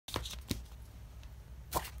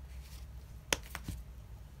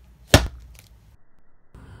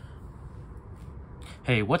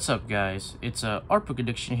Hey, what's up guys? It's Artbook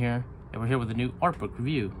Addiction here, and we're here with a new artbook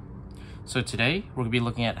review. So today, we're going to be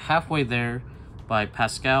looking at Halfway There by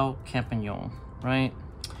Pascal Campion, right?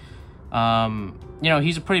 You know,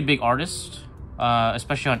 he's a pretty big artist,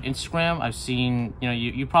 especially on Instagram. I've seen,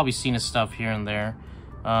 you've probably seen his stuff here and there.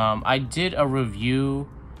 I did a review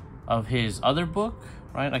of his other book,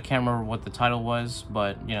 right? I can't remember what the title was,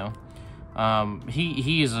 but,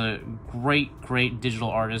 he is a great digital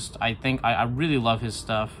artist. I really love his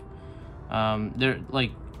stuff.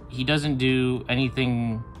 He doesn't do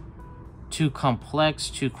anything too complex,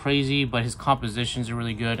 too crazy, but his compositions are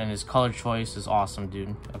really good and his color choice is awesome,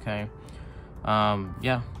 dude. Okay.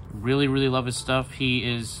 Yeah, really love his stuff. He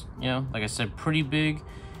is, like I said, pretty big.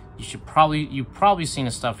 You've probably seen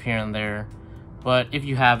his stuff here and there, but if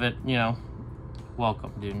you haven't,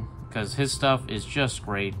 welcome, dude, because his stuff is just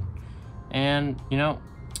great. And,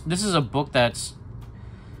 this is a book that's,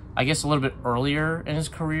 I guess, a little bit earlier in his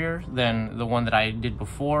career than the one that I did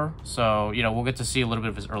before. So, we'll get to see a little bit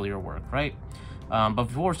of his earlier work, right? But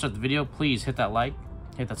before we start the video, please hit that like,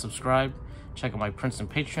 hit that subscribe, check out my prints and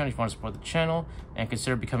Patreon if you want to support the channel, and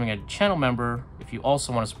consider becoming a channel member if you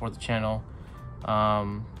also want to support the channel.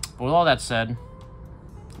 But with all that said,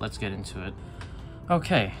 let's get into it.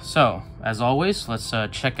 Okay, so as always, let's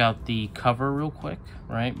check out the cover real quick,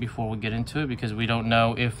 right, before we get into it, because we don't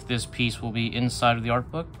know if this piece will be inside of the art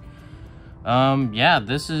book. Yeah,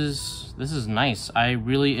 this is nice. I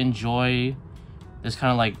really enjoy this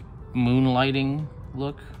kind of like moonlighting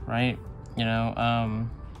look, right?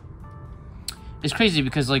 It's crazy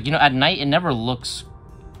because, like, at night it never looks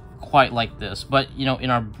quite like this, but in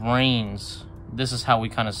our brains, this is how we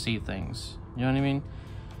kind of see things. You know what I mean?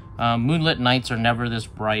 Moonlit nights are never this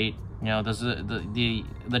bright. There's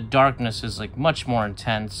the darkness is like much more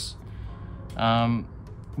intense,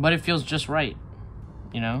 but it feels just right.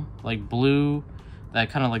 Like blue,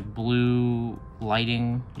 that kind of like blue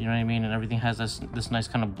lighting. You know what I mean? And everything has this nice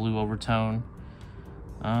kind of blue overtone.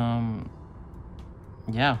 Yeah,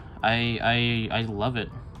 I love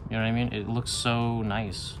it. You know what I mean? It looks so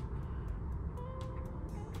nice.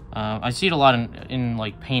 I see it a lot in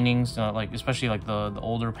like paintings, like especially like the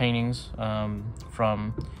older paintings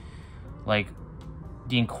from like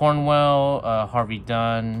Dean Cornwell, Harvey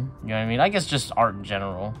Dunn. You know what I mean? I guess just art in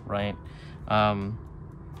general, right?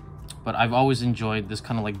 But I've always enjoyed this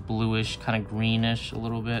kind of like bluish, kind of greenish, a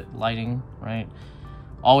little bit lighting, right?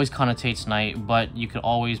 Always connotates night, but you could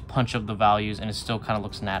always punch up the values and it still kind of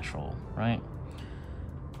looks natural, right?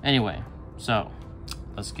 Anyway, so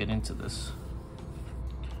let's get into this.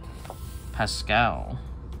 Pascal.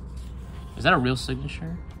 Is that a real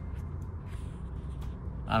signature?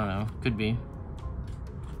 I don't know. Could be.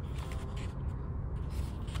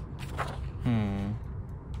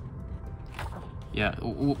 Yeah,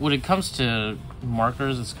 when it comes to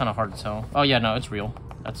markers, it's kind of hard to tell. Oh yeah, no, it's real.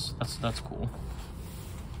 That's cool.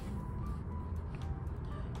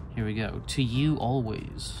 Here we go. To you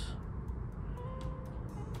always.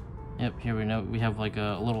 Yep, here we have like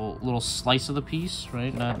a little slice of the piece,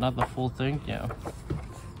 right? Not the full thing. Yeah.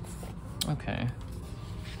 Okay.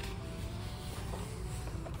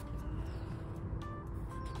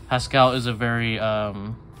 Pascal is a very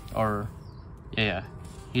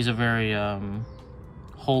he's a very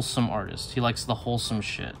wholesome artist. He likes the wholesome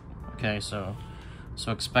shit. Okay, so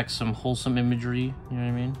expect some wholesome imagery, you know what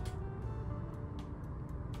I mean?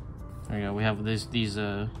 There we go. We have these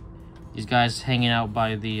guys hanging out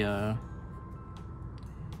by the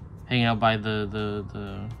I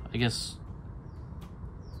guess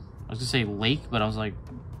I was gonna say lake, but I was like,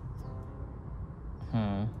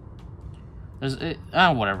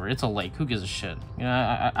 whatever. It's a lake. Who gives a shit?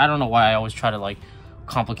 I don't know why I always try to like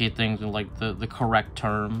complicate things with like the correct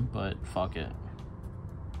term, but fuck it.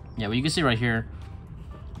 Yeah, but you can see right here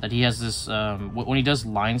that he has this when he does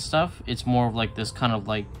line stuff, it's more of like this kind of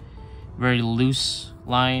like very loose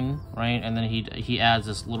line, right? And then he adds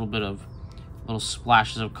this little bit of little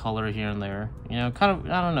splashes of color here and there, kind of,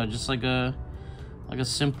 I don't know, just like a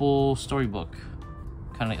simple storybook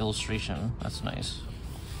kind of illustration. That's nice.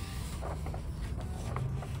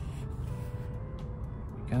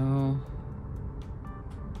 There we go.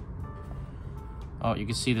 Oh, you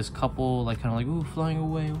can see this couple like kind of like, ooh, flying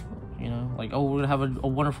away, like, oh, we're gonna have a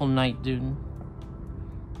wonderful night, dude. And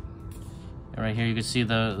right here you can see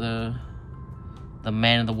the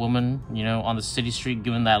man and the woman, on the city street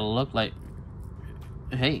giving that look like,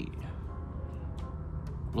 hey,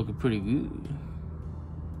 looking pretty good.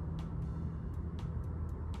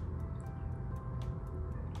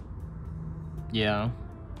 Yeah.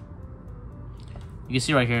 You can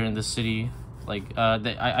see right here in the city, like,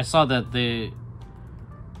 I saw that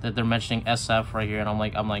that they're mentioning SF right here, and I'm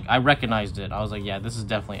like, I recognized it. I was like, yeah, this is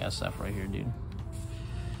definitely SF right here, dude.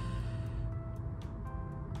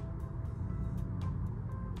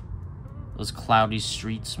 Those cloudy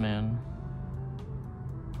streets, man.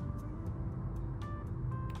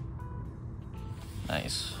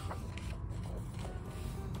 Nice.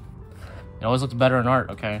 It always looks better in art,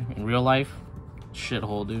 okay? In real life,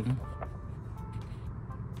 shithole, dude.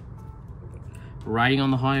 Riding on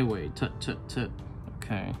the highway. Tut, tut, tut.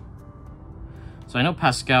 Okay. So I know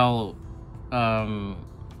Pascal,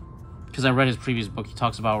 because I read his previous book, he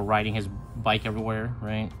talks about riding his bike everywhere,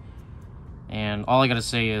 right? And all I gotta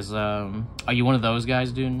say is, are you one of those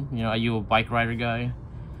guys, dude? You know, are you a bike rider guy?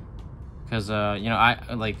 Because, you know,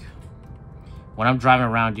 I, like, when I'm driving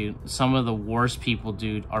around, dude, some of the worst people,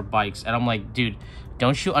 dude, are bikes. And I'm like, dude,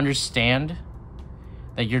 don't you understand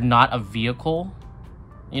that you're not a vehicle?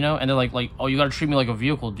 You know? And they're like, oh, you gotta treat me like a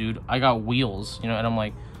vehicle, dude. I got wheels, you know? And I'm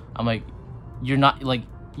like, you're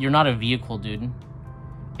not a vehicle, dude.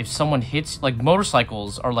 If someone hits, like,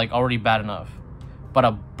 motorcycles are, like, already bad enough. But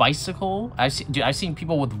a bicycle, I've seen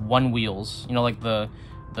people with one wheels, you know, like the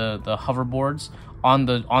hoverboards on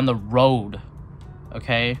the road,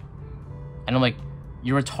 okay? And I'm like,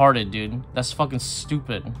 you're retarded, dude. That's fucking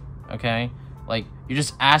stupid, okay? Like, you're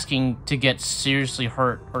just asking to get seriously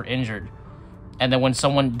hurt or injured. And then when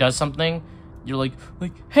someone does something, you're like,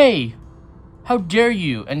 hey, how dare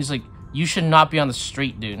you? And it's like, you should not be on the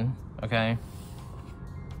street, dude, okay?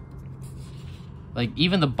 Like,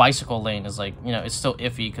 even the bicycle lane is, like, you know, it's still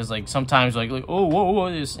iffy, because, like, sometimes, like, oh, whoa,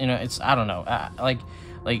 it's, you know, it's, I don't know, like,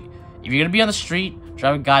 if you're gonna be on the street,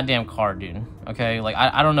 drive a goddamn car, dude, okay? Like,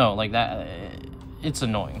 I don't know, like, that, it's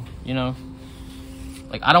annoying, you know?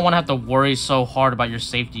 Like, I don't want to have to worry so hard about your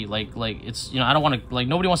safety, like, it's, you know, I don't want to, like,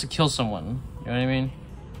 nobody wants to kill someone, you know what I mean?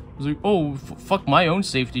 It's like, oh, fuck my own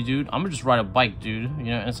safety, dude, I'm gonna just ride a bike, dude, you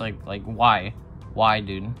know? And it's like, why,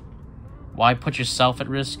 dude? Why put yourself at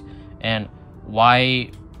risk, and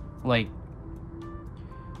why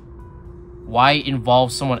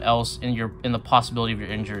involve someone else in the possibility of your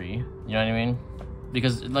injury? You know what I mean?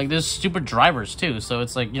 Because, like, there's stupid drivers too, so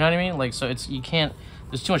it's like, you know what I mean? Like, so it's, you can't,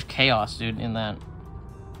 there's too much chaos, dude, in that.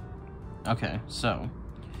 Okay, so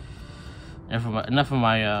enough of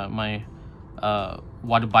my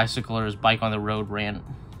why do bicyclers bike on the road rant.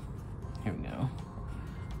 Here we go.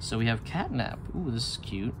 So we have catnap. Ooh, this is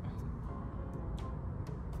cute.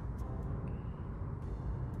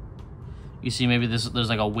 You see, maybe there's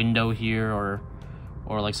like a window here, or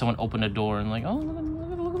like someone opened a door and like, oh,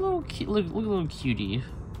 look a little cutie,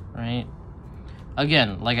 right?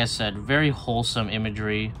 Again, like I said, very wholesome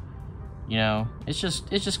imagery. You know, it's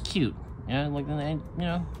just cute. You know, like, you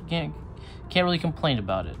know, can't really complain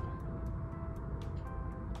about it.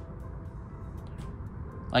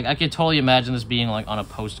 Like, I could totally imagine this being like on a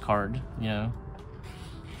postcard. You know.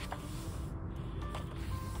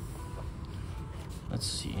 Let's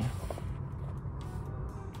see.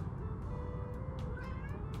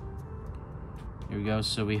 Here we go.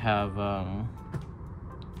 So we have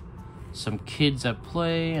some kids at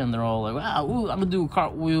play, and they're all like, "Wow, ooh, I'm gonna do a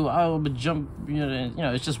cartwheel. I'm gonna jump." You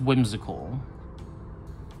know, it's just whimsical,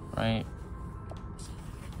 right?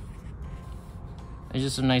 It's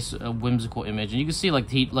just a nice whimsical image, and you can see like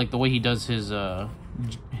the way he does his like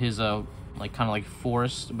kind of like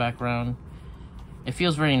forest background. It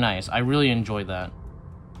feels very nice. I really enjoy that,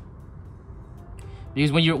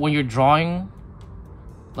 because when you're drawing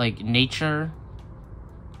like nature,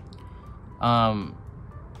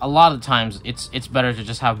 a lot of times it's better to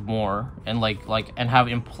just have more and and have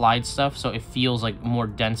implied stuff, so it feels like more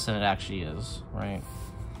dense than it actually is, right?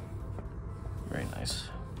 Very nice.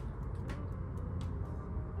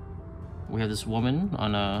 We have this woman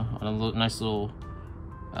on a nice little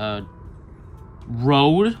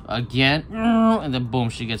road again, and then boom,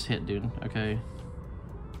 she gets hit, dude. Okay,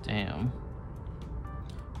 damn.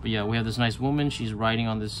 But yeah, we have this nice woman. She's riding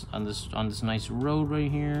on this nice road right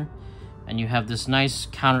here. And you have this nice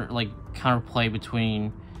counterplay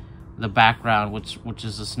between the background, which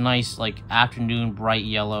is this nice like afternoon bright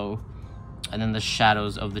yellow, and then the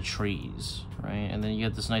shadows of the trees, right? And then you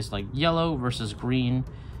get this nice like yellow versus green,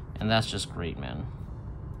 and that's just great, man.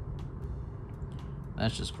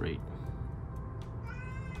 That's just great.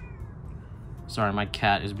 Sorry, my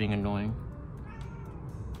cat is being annoying.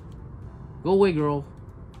 Go away, girl.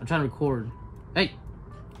 I'm trying to record. Hey.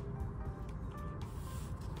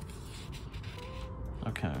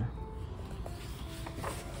 Okay.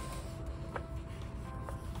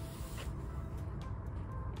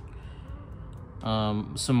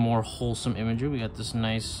 Some more wholesome imagery. We got this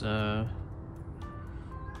nice kind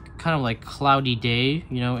of like cloudy day,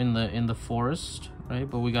 you know, in the forest, right?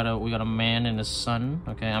 But we got a man and his son.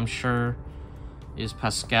 Okay, I'm sure is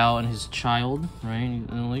Pascal and his child, right?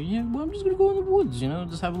 And like, yeah, well, I'm just gonna go in the woods, you know,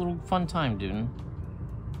 just have a little fun time, dude.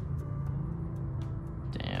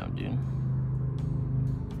 Damn, dude.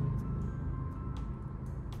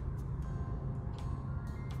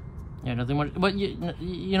 Yeah, nothing much, but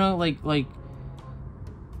you know, like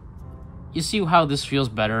you see how this feels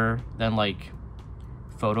better than like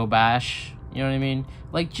Photo Bash, you know what I mean?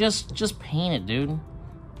 Like just paint it, dude.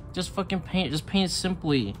 Just fucking paint it. Just paint it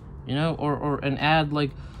simply, you know, and add like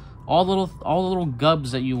all the little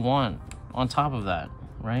gubs that you want on top of that,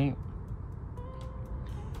 right?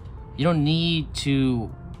 You don't need to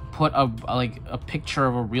put a picture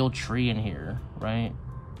of a real tree in here, right?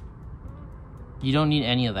 You don't need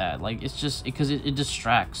any of that. Like, it's just because it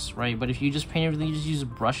distracts, right? But if you just paint everything, you just use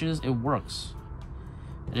brushes, it works.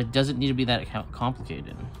 And it doesn't need to be that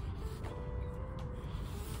complicated.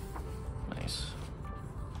 Nice.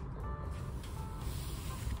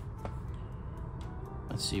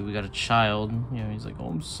 Let's see, we got a child. You know, he's like, oh,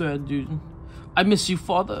 I'm sad, dude. I miss you,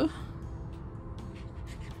 father.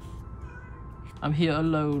 I'm here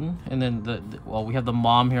alone. And then well, we have the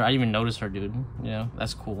mom here. I didn't even notice her, dude. You know,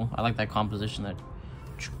 that's cool. I like that composition. That,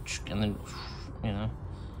 and then, you know,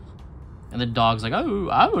 and the dog's like, oh,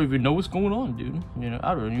 I don't even know what's going on, dude. You know,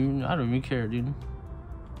 I don't even care, dude.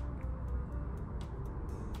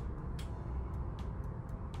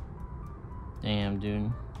 Damn,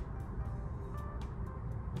 dude.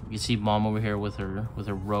 You see mom over here with her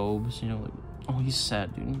robes. You know, like, oh, he's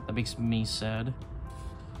sad, dude. That makes me sad.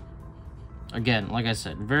 Again, like I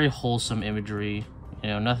said, very wholesome imagery. You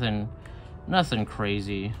know, nothing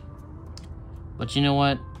crazy. But you know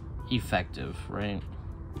what? Effective, right?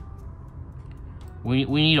 We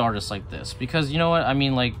need artists like this because you know what? I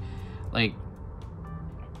mean, like,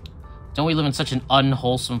 don't we live in such an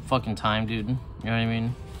unwholesome fucking time, dude? You know what I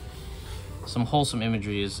mean? Some wholesome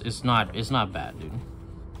imagery is not bad, dude.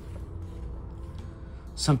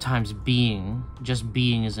 Sometimes just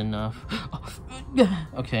being is enough.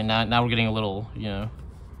 Okay, now we're getting a little, you know,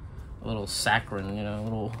 a little saccharine, you know, a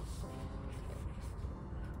little.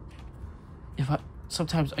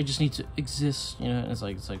 Sometimes I just need to exist, you know. It's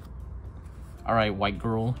like, all right, white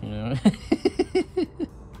girl, you know.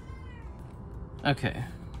 Okay.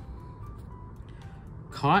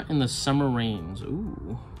 Caught in the summer rains.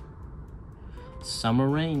 Ooh. Summer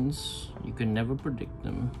rains. You can never predict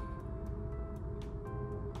them.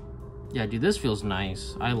 Yeah, dude, this feels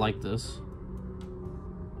nice. I like this.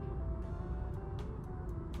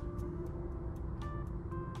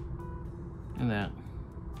 And that.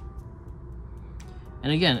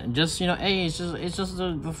 And again, just, you know, hey, it's just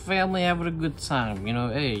the family having a good time, you know,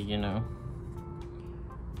 hey, you know.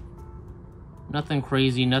 Nothing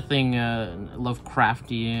crazy, nothing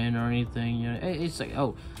Lovecraftian or anything, you know. Hey, it's like,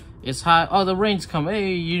 oh, it's hot. Oh, the rain's coming.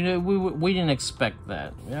 Hey, you know, we didn't expect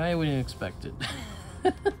that. You know, hey, we didn't expect it.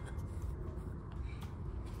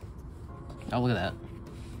 Oh, look at that.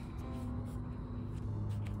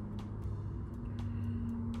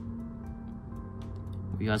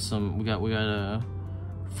 We got a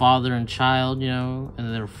father and child, you know,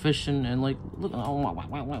 and they're fishing and like, look, and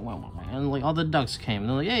like all the ducks came and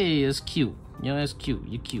they're like, hey, it's cute, you know, it's cute,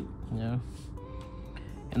 you're cute, you know.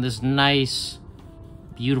 And this nice,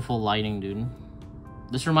 beautiful lighting, dude.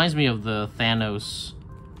 This reminds me of the Thanos,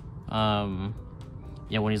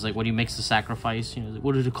 yeah, when he's like, when he makes the sacrifice, you know, like,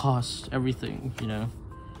 what did it cost? Everything, you know.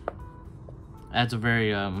 Adds a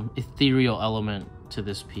very ethereal element to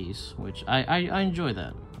this piece, which I enjoy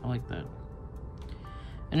that. I like that.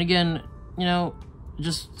 And again, you know,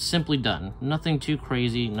 just simply done. Nothing too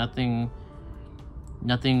crazy. Nothing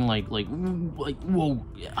like whoa,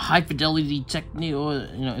 high fidelity technique. Or,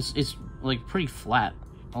 you know, it's like pretty flat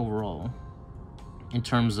overall in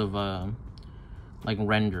terms of like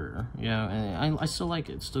render, yeah, and I still like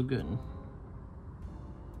it. It's still good.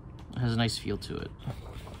 It has a nice feel to it.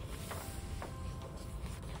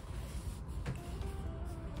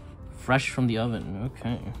 Fresh from the oven,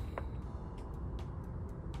 okay.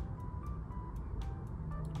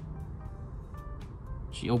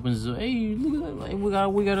 She opens the, hey, look at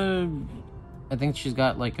that, we got a, I think she's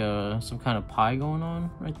got like some kind of pie going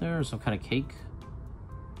on right there, or some kind of cake.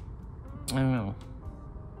 I don't know.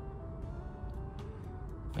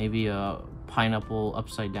 Maybe a pineapple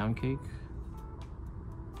upside down cake.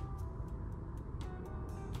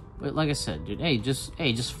 But like I said, dude, hey,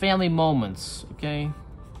 just family moments, okay?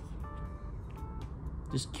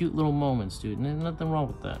 Just cute little moments, dude. And there's nothing wrong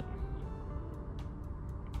with that.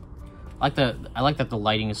 I like that the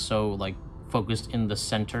lighting is so like focused in the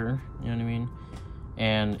center, you know what I mean?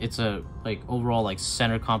 And it's a like overall like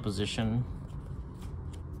center composition.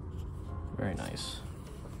 Very nice.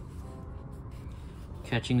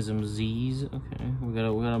 Catching some Z's. Okay, we got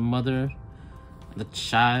a mother, the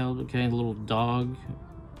child. Okay, the little dog.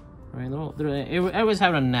 Right, everybody's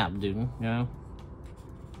having a nap, dude. You know,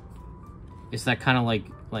 it's that kind of like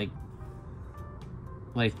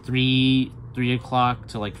 3 o'clock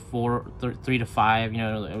to like 3 to 5. You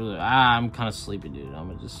know, I'm kind of sleepy, dude. I'm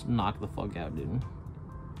gonna just knock the fuck out, dude.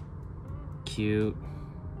 Cute.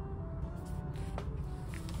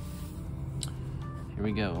 Here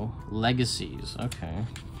we go. Legacies. Okay.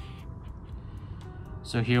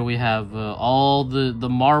 So here we have all the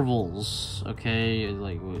Marvels. Okay,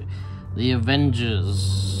 like the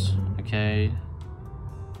Avengers. Okay.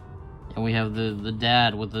 And we have the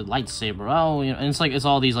dad with the lightsaber. Oh, you know, and it's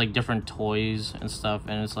all these like different toys and stuff,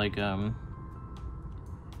 and it's like I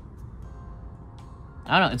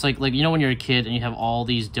don't know, it's like you know when you're a kid and you have all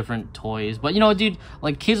these different toys, but you know, dude,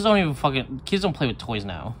 like kids don't play with toys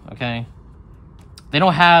now, okay? They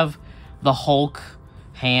don't have the Hulk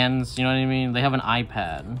hands, you know what I mean? They have an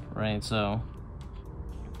iPad, right? So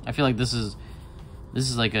I feel like this is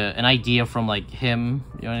like an idea from like him,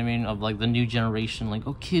 you know what I mean, of like the new generation, like,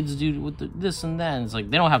 oh, kids, dude, with this and that. And it's like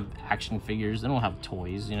they don't have action figures, they don't have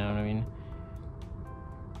toys, you know what I mean?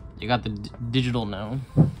 You got the digital now.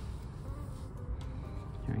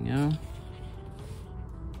 Here we go.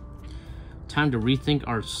 Time to rethink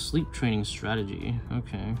our sleep training strategy.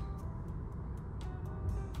 Okay.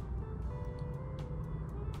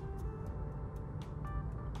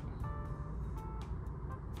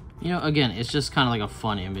 You know, again, it's just kind of like a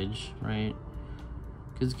fun image, right?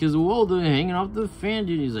 Cause whoa, they're hanging off the fan,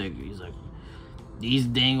 dude. He's like, these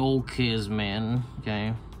dang old kids, man.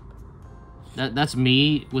 Okay, that's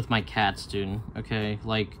me with my cats, dude. Okay,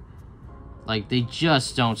 like they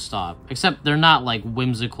just don't stop. Except they're not like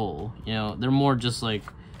whimsical, you know. They're more just like,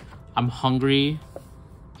 I'm hungry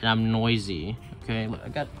and I'm noisy. Okay, look, I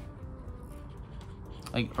got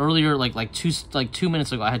like earlier, like 2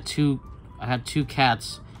 minutes ago, I had two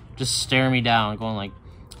cats just stare me down, going like,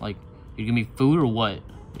 you give me food or what?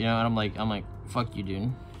 You know, and I'm like, fuck you,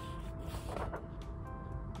 dude.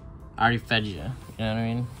 I already fed you. You know what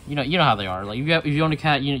I mean? You know how they are. Like, if you own a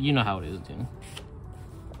cat, you know how it is, dude.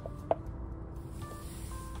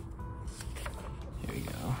 Here we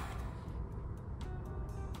go.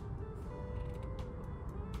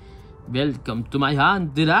 Welcome to my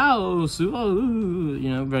haunted house. You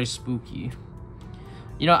know, very spooky.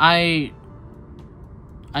 You know,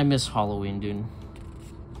 I miss Halloween, dude.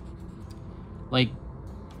 Like,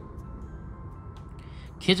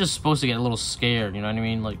 kids are supposed to get a little scared, you know what I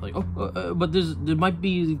mean? Like, oh, but there might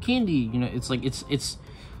be candy, you know? It's like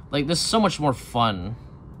there's so much more fun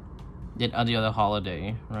than any other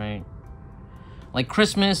holiday, right? Like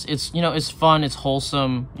Christmas, it's, you know, it's fun, it's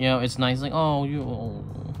wholesome, you know, it's nice, like, oh,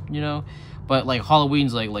 you know. But like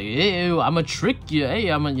Halloween's like, hey, I'm gonna trick you. Hey, you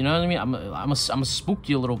know what I mean? I'm gonna spook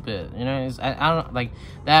you a little bit. You know, I don't like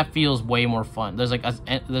that. Feels way more fun. There's like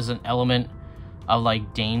there's an element of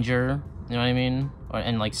like danger. You know what I mean?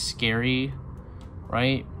 And like scary,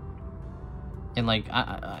 right? And like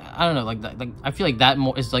I don't know. Like I feel like that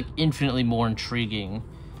is like infinitely more intriguing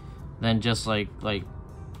than just like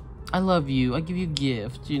I love you. I give you a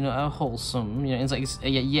gift. You know, wholesome. You know, it's like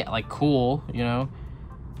yeah, like cool. You know,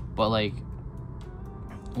 but like.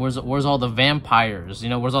 Where's all the vampires? You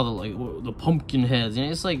know, where's all the pumpkin heads? You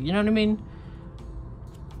know, it's like, you know what I mean?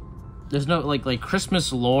 There's no like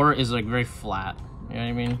Christmas lore is like very flat. You know what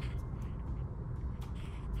I mean?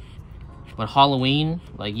 But Halloween,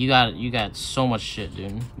 like you got so much shit,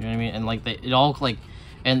 dude. You know what I mean? And like it all like,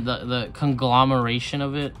 and the conglomeration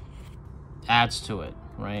of it adds to it,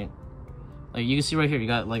 right? Like you can see right here, you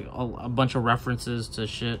got like a bunch of references to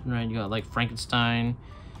shit, right? You got like Frankenstein,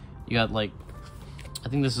 you got like. I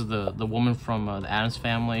think this is the woman from the Addams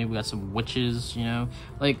Family. We got some witches, you know.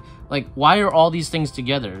 Like why are all these things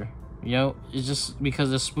together? You know, it's just because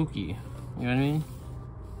they're spooky. You know what I mean?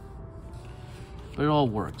 But it all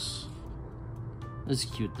works. It's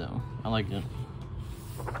cute though. I like it.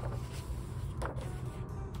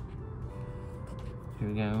 Here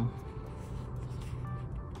we go.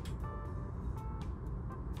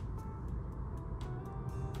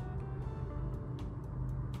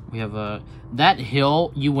 We have that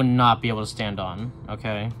hill you would not be able to stand on,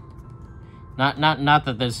 okay? Not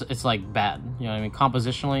that this it's like bad, you know what I mean?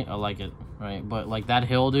 Compositionally, I like it, right? But like that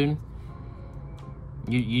hill, dude,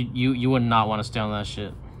 you would not want to stand on that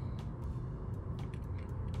shit.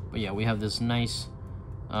 But yeah, we have this nice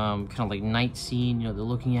kind of like night scene, you know, they're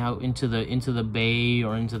looking out into the bay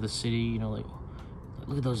or into the city, you know, like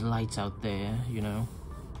look at those lights out there, you know.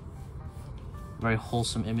 Very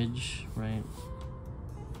wholesome image, right?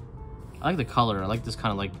 I like the color. I like this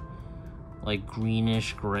kind of like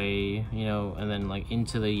greenish gray, you know, and then like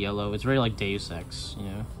into the yellow. It's very like Deus Ex, you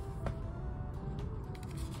know.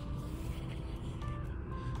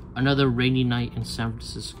 Another rainy night in San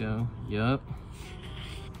Francisco. Yup.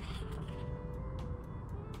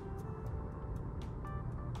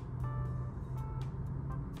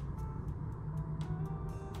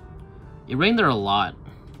 It rained there a lot.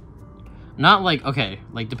 Not like, okay,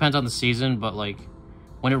 like depends on the season, but like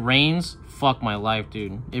when it rains, fuck my life,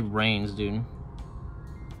 dude. It rains, dude.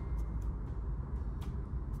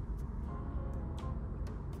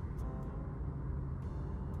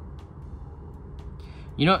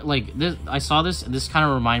 You know, like this, I saw this, and this kind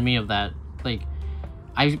of reminded me of that. Like,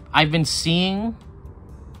 I've been seeing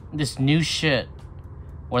this new shit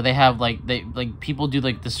where they have like people do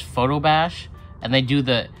like this photo bash, and they do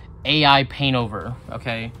the AI paint over,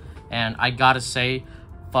 okay? And I gotta say,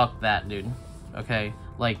 fuck that, dude. Okay,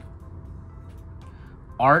 like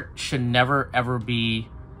art should never ever be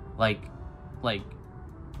like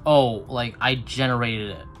oh, like I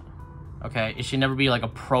generated it. Okay, it should never be like a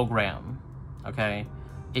program. Okay,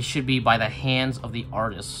 it should be by the hands of the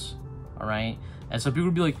artists. All right, and so people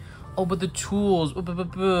would be like, oh, but the tools,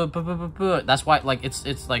 that's why, like,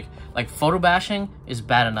 it's like photo bashing is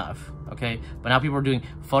bad enough, okay? But now people are doing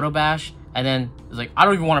photo bash, and then it's like, I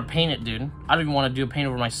don't even want to paint it, dude. I don't even want to do a paint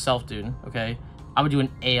over myself, dude, okay? I would do an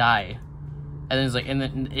AI. And then it's like, and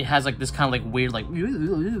then it has like this kind of like weird like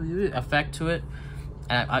effect to it.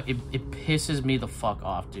 And it pisses me the fuck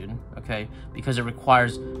off, dude, okay? Because it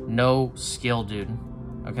requires no skill, dude,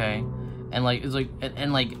 okay? And like, it's like,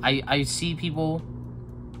 and like, I see people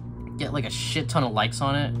get like a shit ton of likes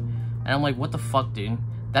on it, and I'm like, what the fuck, dude?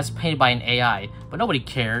 That's painted by an AI, but nobody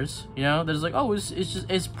cares, you know? There's like, oh,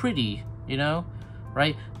 it's pretty, you know,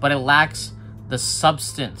 right? But it lacks the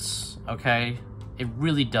substance, okay? It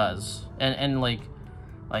really does. And like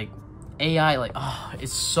AI, like, oh,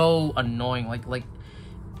 it's so annoying, like,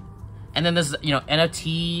 and then there's, you know,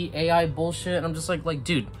 NFT AI bullshit, and I'm just like,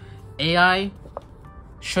 dude, AI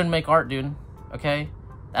shouldn't make art, dude, okay?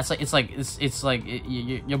 That's like, it's like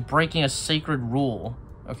you're breaking a sacred rule,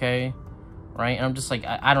 okay, right? And I'm just like,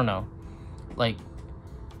 I don't know, like,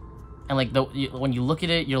 and like when you look at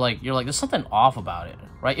it, you're like there's something off about it,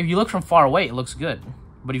 right? If you look from far away, it looks good,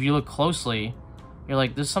 but if you look closely, you're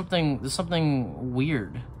like, there's something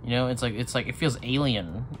weird, you know? It's like it feels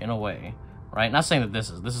alien in a way, right? Not saying that this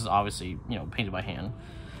is obviously, you know, painted by hand,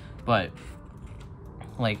 but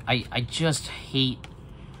like I just hate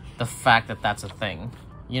the fact that that's a thing.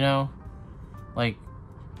 You know, like,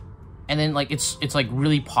 and then like it's like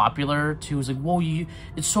really popular too. It's like, whoa,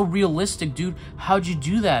 it's so realistic, dude. How'd you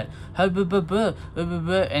do that? And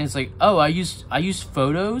it's like, oh, I used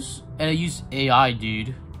photos and I used AI,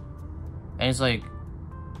 dude. And it's like,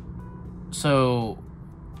 so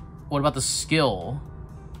what about the skill?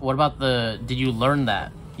 What about did you learn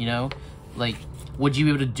that? You know, like, would you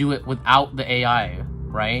be able to do it without the AI?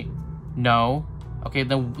 Right? No. Okay,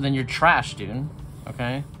 then you're trash, dude.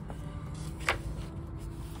 Okay,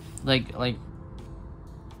 like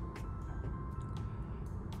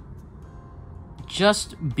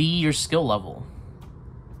just be your skill level,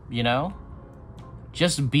 you know?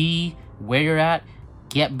 Just be where you're at,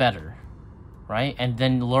 get better, right? And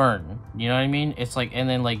then learn, you know what I mean? It's like, and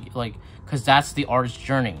then like because that's the artist's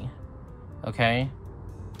journey, okay?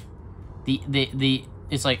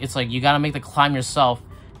 It's like you gotta make the climb yourself.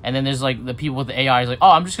 And then there's like the people with the AI is like, oh,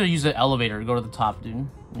 I'm just gonna use the elevator to go to the top, dude.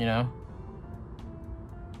 You know?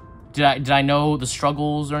 Did I know the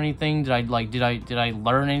struggles or anything? Did I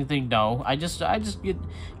learn anything? No. I get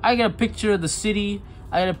a picture of the city.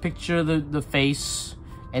 I get a picture of the face,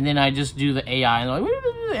 and then I just do the AI, and like,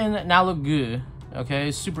 and now look good. Okay,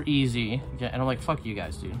 it's super easy. Okay, and I'm like, fuck you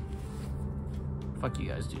guys, dude. Fuck you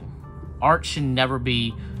guys, dude. Art should never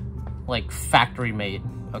be like factory made.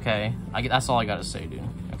 Okay, that's all I gotta say, dude.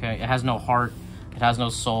 Okay, it has no heart, it has no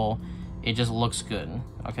soul, it just looks good.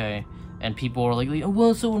 Okay, and people are like, oh, well,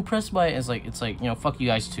 I'm so impressed by it. It's like, you know, fuck you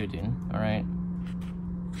guys too, dude. All right.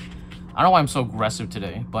 I don't know why I'm so aggressive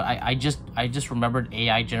today, but I just remembered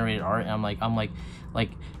AI generated art, and I'm like,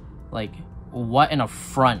 what an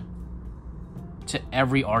affront to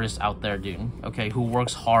every artist out there, dude. Okay, who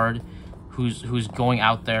works hard, who's going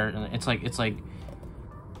out there, and it's like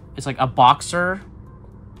a boxer.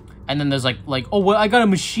 And then there's like, oh, well, I got a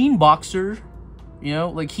machine boxer, you know,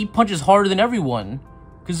 like he punches harder than everyone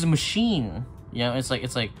because it's a machine, you know. It's like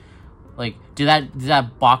did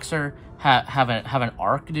that boxer have an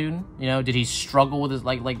arc, dude? You know, did he struggle with his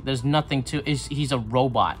like there's nothing to, he's a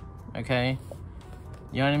robot, okay?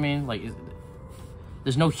 You know what I mean? Like,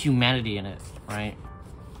 there's no humanity in it, right?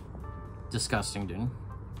 Disgusting, dude.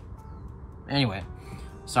 Anyway,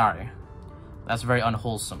 sorry. That's very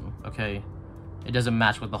unwholesome, okay? It doesn't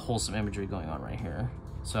match with the wholesome imagery going on right here.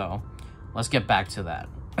 So, let's get back to that.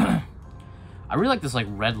 I really like this, like,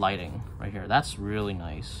 red lighting right here. That's really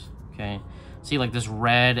nice, okay? See, like, this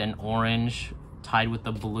red and orange tied with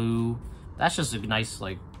the blue. That's just a nice,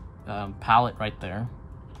 like, palette right there.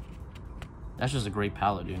 That's just a great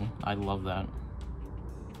palette, dude. I love that.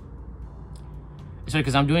 It's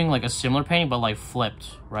because I'm doing, like, a similar painting, but, like, flipped,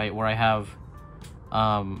 right? Where I have,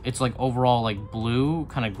 it's, like, overall, like, blue,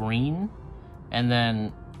 kind of green. And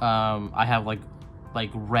then, I have, like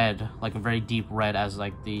red, like, a very deep red as,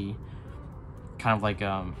 like, the kind of, like,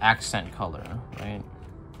 accent color, right?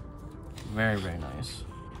 Very, very nice.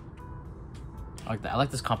 I like that. I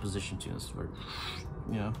like this composition, too. It's very,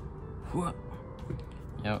 you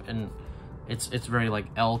know, and it's very, like,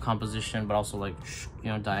 L composition, but also, like, you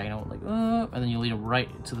know, diagonal, like, and then you lead them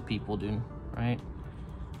right to the people, dude, right?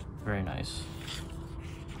 Very nice.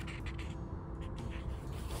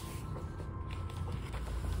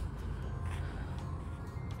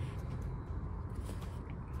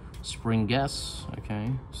 Spring guests,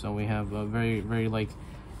 okay, so we have a very, very, like,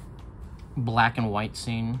 black and white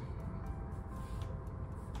scene,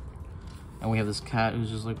 and we have this cat who's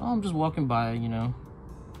just like, oh, I'm just walking by, you know.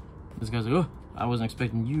 This guy's like, oh, I wasn't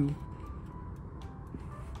expecting you.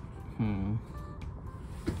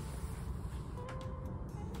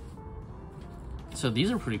 So these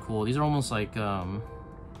are pretty cool. These are almost like, you know,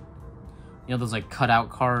 those, like, cutout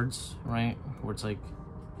cards, right, where it's like,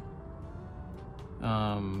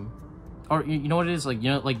 or you know what it is, like, you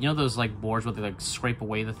know those, like, boards where they, like, scrape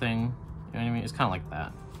away the thing, you know what I mean? It's kind of like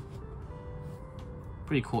that.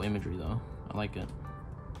 Pretty cool imagery though. I like it.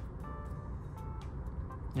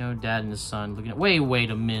 You know, dad and his son looking at, wait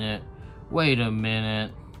a minute,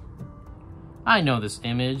 I know this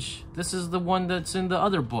image. This is the one that's in the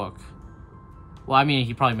other book. Well, I mean,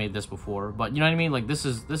 he probably made this before, but you know what I mean? Like, this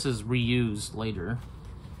is reused later.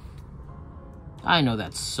 I know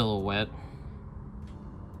that silhouette.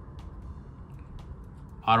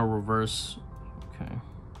 Auto reverse. Okay.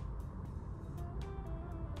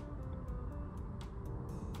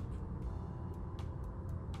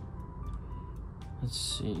 Let's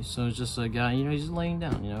see. So it's just a guy, you know, he's laying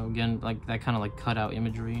down, you know, again, like that kind of like cutout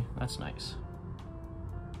imagery. That's nice.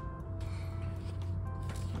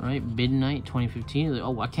 All right, midnight 2015.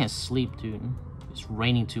 Oh, I can't sleep, dude. It's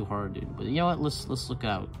raining too hard, dude. But you know what? Let's look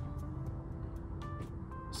out.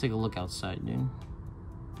 Let's take a look outside, dude.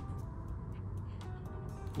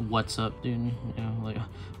 What's up, dude? You know, like,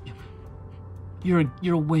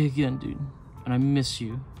 you're away again, dude, and I miss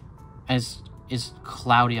you. As it's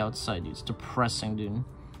cloudy outside, dude. It's depressing, dude.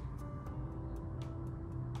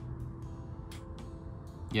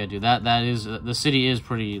 Yeah, dude. That is, the city is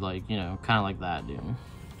pretty, like, you know, kind of like that, dude.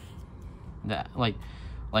 That like,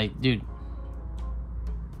 dude.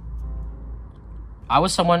 I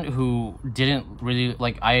was someone who didn't really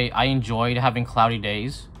like. I enjoyed having cloudy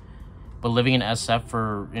days. But living in SF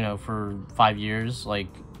for, you know, for 5 years, like,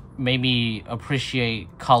 made me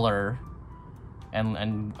appreciate color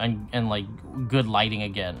and like good lighting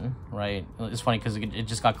again, right? It's funny because it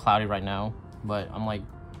just got cloudy right now, but I'm like,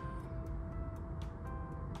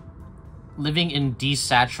 living in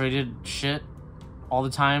desaturated shit all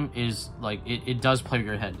the time is like, it does play with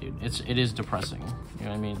your head, dude. It is depressing. You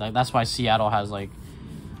know what I mean? Like, that's why Seattle has like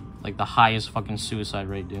the highest fucking suicide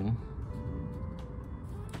rate, dude.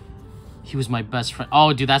 He was my best friend.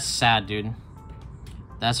 Oh, dude, that's sad, dude.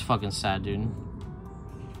 That's fucking sad, dude.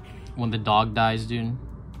 When the dog dies, dude.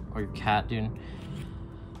 Or your cat, dude.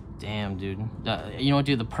 Damn, dude. You know what,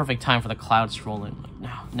 dude? The perfect time for the clouds rolling.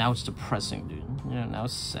 Like, now it's depressing, dude. You know, now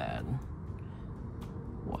it's sad.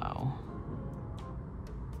 Wow.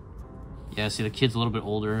 Yeah, see, the kid's a little bit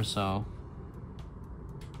older, so...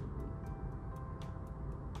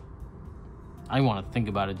 I don't want to think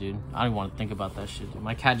about it, dude. I don't want to think about that shit, dude.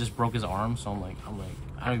 My cat just broke his arm, so I'm like,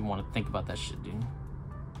 I don't even want to think about that shit, dude.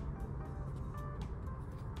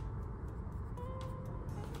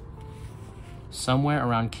 Somewhere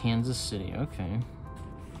around Kansas City, okay.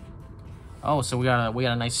 Oh, so we got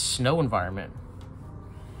a nice snow environment.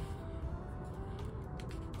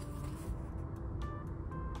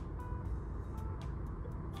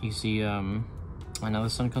 You see, I know the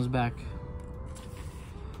sun comes back.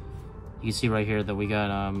 You can see right here that we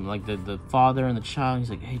got like the father and the child.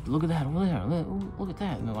 He's like, hey, look at that over there. Look at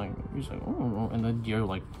that. And they're like, he's like, oh, and then you're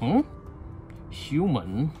like, huh?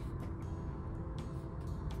 Human,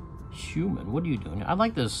 what are you doing? I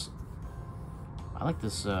like this.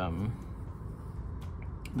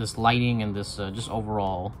 This lighting and this just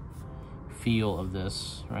overall feel of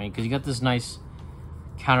this, right? Because you got this nice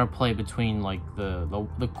counterplay between like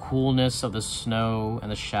the coolness of the snow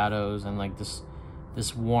and the shadows, and like this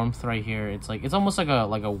warmth right here. It's like, it's almost like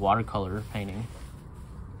a watercolor painting.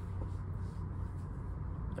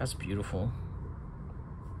 That's beautiful.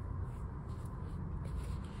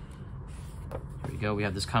 Here we go. We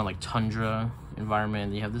have this kind of like tundra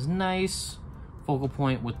environment. You have this nice focal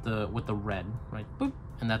point with the red, right? Boop,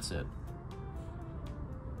 and that's it.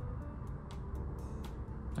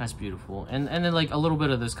 That's beautiful. And then like a little bit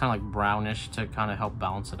of this kind of like brownish to kind of help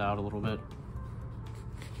balance it out a little bit.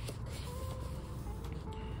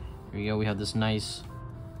 Here we go. We have this nice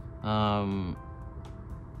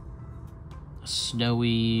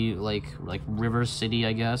snowy like river city,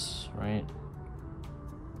 I guess, right?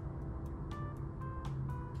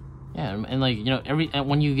 Yeah, and like, you know,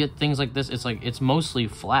 when you get things like this, it's like, it's mostly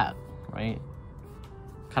flat, right?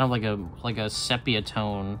 Kind of like a sepia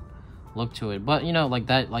tone look to it, but you know, like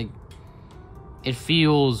that, like it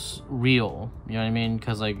feels real, you know what I mean?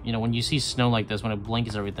 Because like, you know, when you see snow like this, when it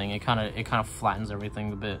blinks everything, it kind of flattens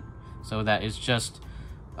everything a bit, so that it's just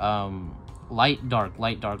light dark,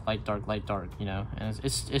 light dark, light dark, light dark, you know, and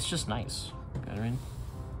it's just nice, you know what I mean?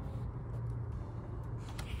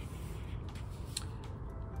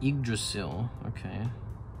 Yggdrasil, okay.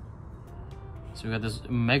 So we got this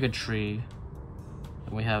mega tree,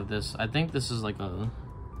 and we have this, I think this is like a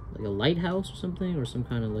lighthouse or something, or some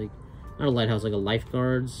kind of like, not a lighthouse, like a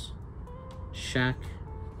lifeguard's shack.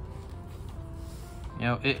 You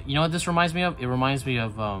know, you know what this reminds me of? It reminds me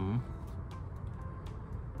of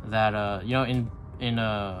that you know, in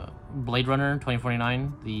Blade Runner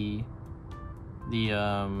 2049, the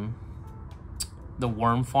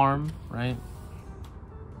worm farm, right?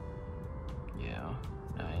 Yeah,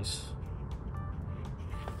 nice.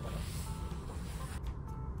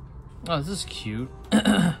 Oh, this is cute.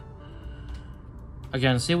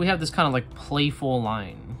 Again, see, we have this kind of like playful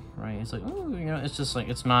line, right? It's like, oh, you know, it's just like,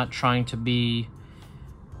 it's not trying to be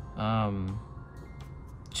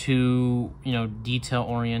too, you know, detail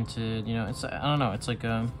oriented, you know. It's, I don't know, it's like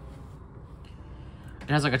it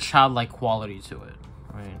has like a childlike quality to it,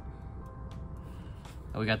 right?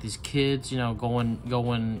 And we got these kids, you know,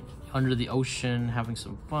 going under the ocean, having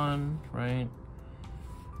some fun, right?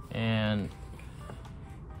 And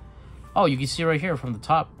oh, you can see right here from the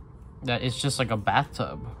top that it's just like a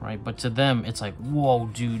bathtub, right? But to them, it's like, whoa,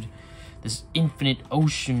 dude, this infinite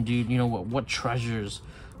ocean, dude. You know what treasures,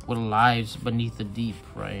 what lies beneath the deep,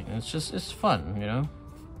 right? And it's just, it's fun, you know?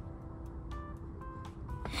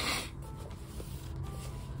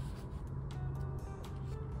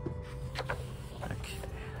 Okay.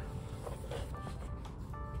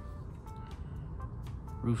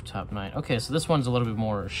 Rooftop night. Okay, so this one's a little bit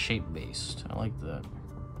more shape-based. I like that.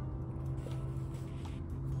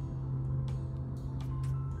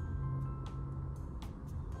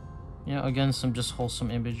 You know, again, some just wholesome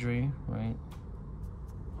imagery, right?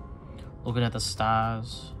 Looking at the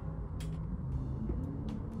stars.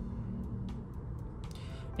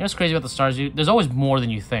 You know what's crazy about the stars, dude? There's always more than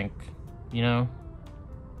you think, you know?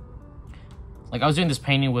 Like, I was doing this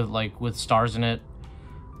painting with stars in it.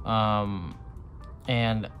 And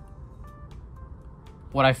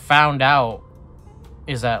what I found out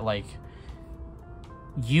is that, like,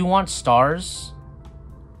 you want stars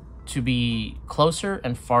to be closer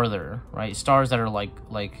and farther, right? Stars that are like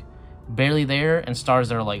barely there, and stars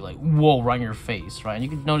that are like whoa, right in your face, right? And you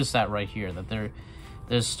can notice that right here, that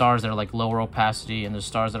there's stars that are like lower opacity, and there's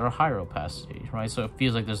stars that are higher opacity, right? So it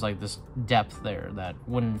feels like there's like this depth there that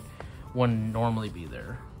wouldn't normally be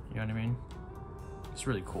there. You know what I mean? It's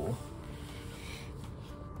really cool.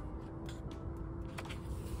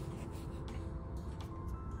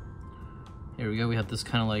 Here we go. We have this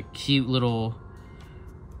kind of like cute little,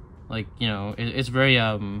 like, you know, it's very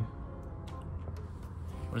what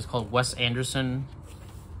is it called, Wes Anderson,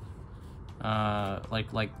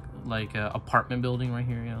 apartment building right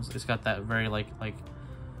here. You know, it's got that very like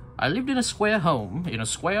I lived in a square home, in a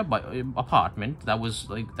square apartment that was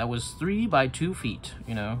 3 by 2 feet.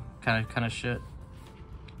 You know, kind of shit.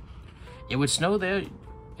 It would snow there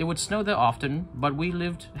often, but we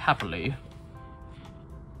lived happily.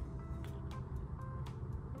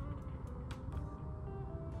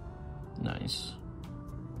 Nice.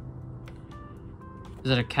 Is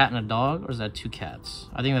that a cat and a dog, or is that 2 cats?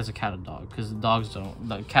 I think that's a cat and a dog, because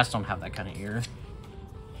the cats don't have that kind of ear.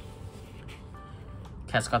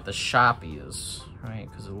 Cats got the sharp ears, right?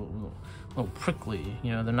 Because they're a little prickly.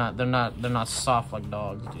 You know, they're not soft like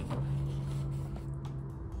dogs, dude.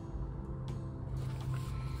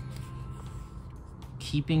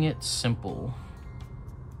 Keeping it simple.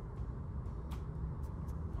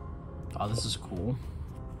 Oh, this is cool.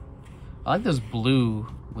 I like this blue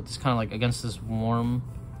with this kind of like against this warm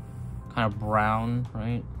kind of brown,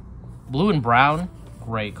 right? Blue and brown,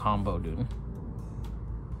 great combo, dude.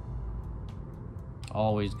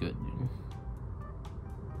 Always good, dude.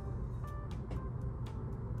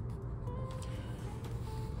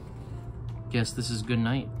 Guess this is good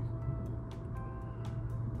night.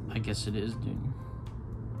 I guess it is, dude.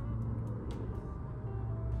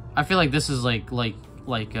 I feel like this is like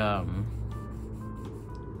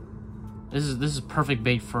this is perfect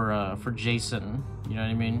bait for Jason. You know what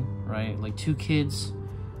I mean, right? Like 2 kids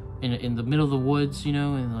in the middle of the woods, you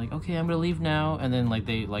know, and like, okay, I'm gonna leave now, and then like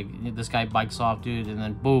this guy bikes off, dude, and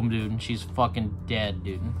then boom, dude, and she's fucking dead,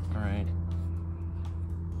 dude. All right,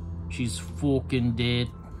 she's fucking dead.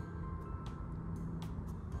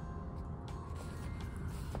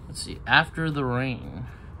 Let's see, after the rain.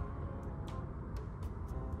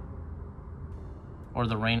 Or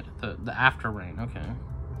the rain, the after rain, okay.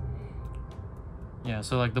 Yeah,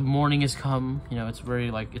 so like the morning has come, you know, it's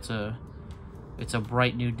very like, it's a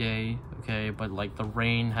bright new day, okay, but like the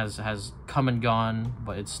rain has come and gone,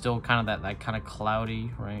 but it's still kind of that kind of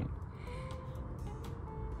cloudy, right?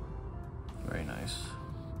 Very nice.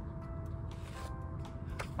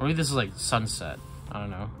 Or maybe this is like sunset, I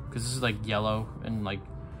don't know, because this is like yellow and like,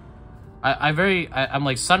 I'm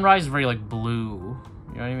like sunrise very like blue,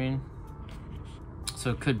 you know what I mean? So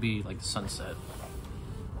it could be like sunset.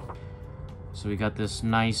 So we got this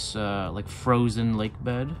nice like frozen lake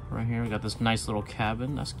bed right here. We got this nice little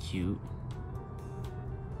cabin. That's cute.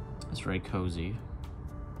 It's very cozy.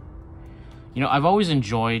 You know, I've always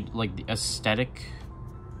enjoyed like the aesthetic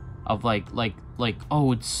of like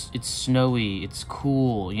oh, it's snowy, it's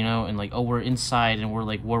cool, you know, and like, oh, we're inside and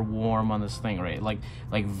we're warm on this thing, right?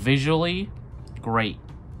 Like visually great.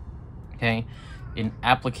 Okay? In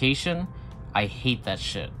application, I hate that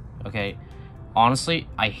shit, okay? Honestly,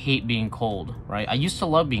 I hate being cold, right? I used to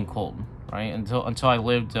love being cold, right? Until I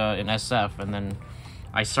lived in SF, and then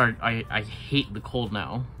I hate the cold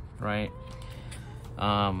now, right?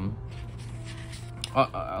 And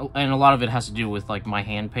a lot of it has to do with like my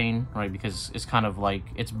hand pain, right? Because it's kind of like,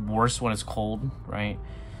 it's worse when it's cold, right?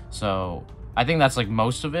 So I think that's like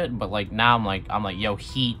most of it, but like now I'm like, yo,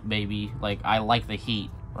 heat, baby. Like, I like the heat,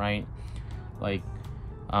 right? Like,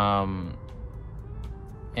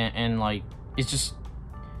 and like, it's just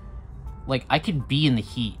like I could be in the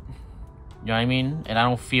heat, you know what I mean, and I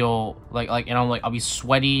don't feel like and I'll be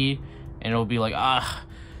sweaty, and it'll be like,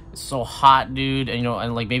 it's so hot, dude, and you know,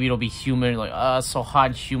 and like maybe it'll be humid, like, it's so hot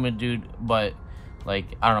and humid, dude, but like,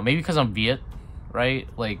 I don't know, maybe because I'm Viet, right?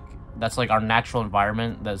 Like, that's like our natural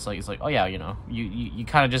environment. That's like, it's like, oh yeah, you know, you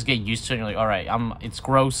kind of just get used to it, and you're like, all right, it's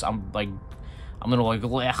gross, I'm gonna like,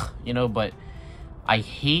 blech, you know, but I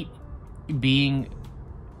hate being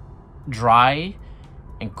dry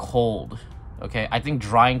and cold, okay? I think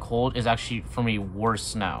dry and cold is actually for me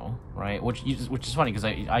worse now, right? Which is funny because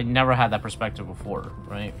I never had that perspective before,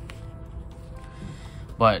 right?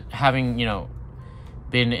 But having, you know,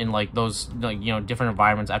 been in like those, like, you know, different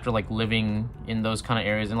environments after like living in those kind of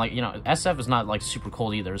areas, and like, you know, SF is not like super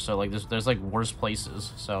cold either, so like there's like worse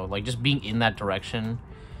places, so like just being in that direction,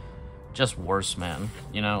 just worse, man,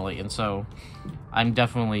 you know, like, and so I'm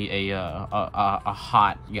definitely a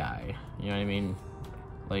hot guy, you know what I mean,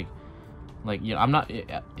 like, you know, I'm not,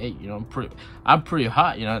 you know, I'm pretty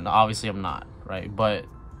hot, you know, and obviously I'm not, right, but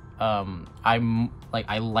I'm like,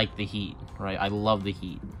 I like the heat, right? I love the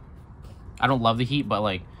heat. I don't love the heat, but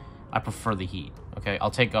like, I prefer the heat, okay?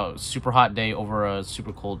 I'll take a super hot day over a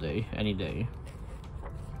super cold day any day.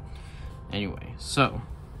 Anyway, so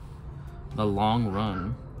the long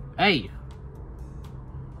run. Hey!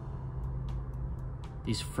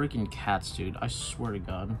 These freaking cats, dude. I swear to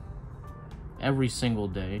God. Every single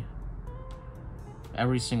day.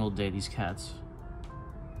 Every single day, these cats.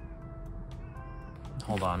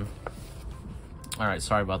 Hold on. Alright,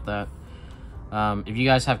 sorry about that. If you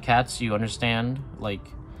guys have cats, you understand. Like,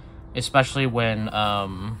 especially when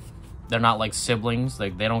they're not like siblings.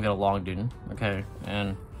 Like, they don't get along, dude. Okay?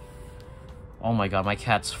 And, oh my God, my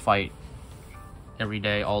cats fight every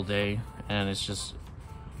day, all day, and it's just,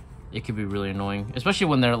 it could be really annoying, especially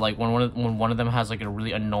when they're like, when one of them has like a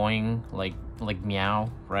really annoying like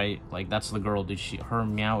meow, right? Like, that's the girl, dude. Her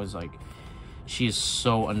meow is like, she is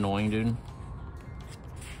so annoying, dude.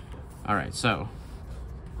 All right, so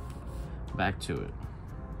back to it.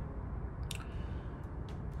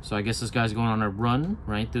 So I guess this guy's going on a run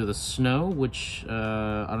right through the snow, which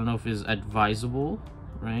I don't know if is advisable,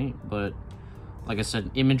 right? But like I said,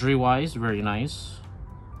 imagery-wise, very nice.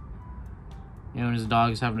 You know, and his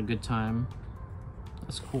dog's having a good time.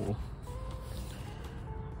 That's cool.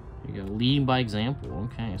 You go, leading by example.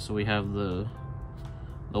 Okay, so we have the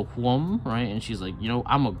Whom, right? And she's like, you know,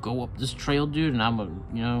 I'm gonna go up this trail, dude, and I'm gonna,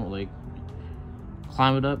 you know, like,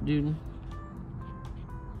 climb it up, dude.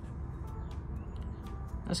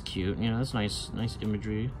 That's cute, you know, that's nice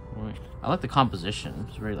imagery. I like the composition.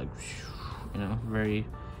 It's very, like, you know, very,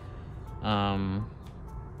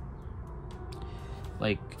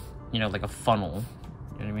 like, you know, like a funnel.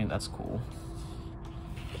 You know what I mean? That's cool.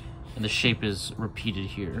 And the shape is repeated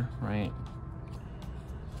here, right?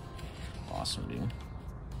 Awesome, dude.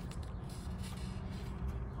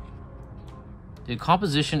 The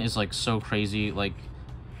composition is, like, so crazy. Like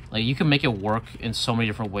you can make it work in so many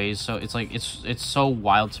different ways. So it's like it's so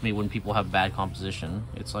wild to me when people have bad composition.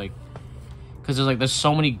 It's like, because there's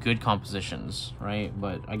so many good compositions, right?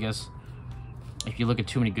 But I guess if you look at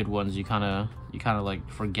too many good ones, you kind of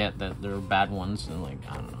like forget that there are bad ones, and like,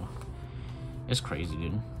 I don't know. It's crazy,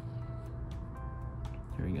 dude.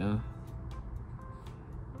 Here we go.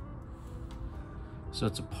 So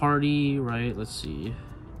it's a party, right? Let's see.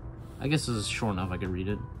 I guess this is short enough I could read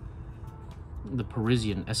it. The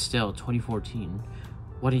Parisian, Estelle, 2014.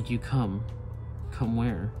 Why didn't you come? Come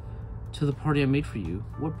where? To the party I made for you.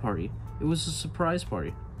 What party? It was a surprise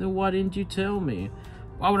party. Then why didn't you tell me?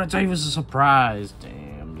 Why would I tell you it was a surprise?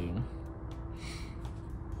 Damn, dude.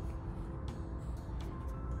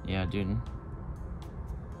 Yeah, dude.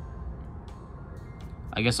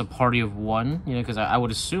 I guess a party of one, you know, because I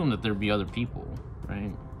would assume that there'd be other people,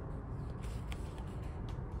 right?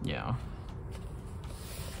 Yeah.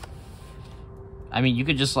 I mean, you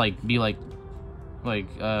could just, like, be like, hey,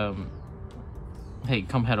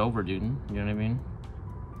 come head over, dude. You know what I mean?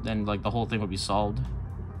 Then, like, the whole thing would be solved.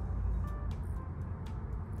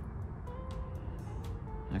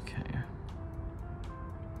 Okay.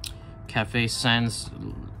 Cafe Sans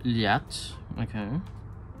Liat. Okay.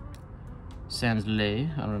 Sans Lait.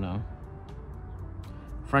 I don't know.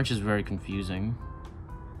 French is very confusing.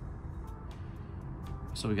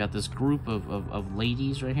 So we got this group of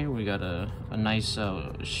ladies right here. We got a nice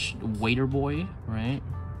waiter boy, right?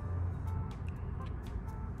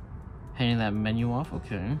 Handing that menu off.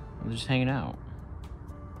 Okay. They're just hanging out.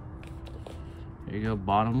 There you go.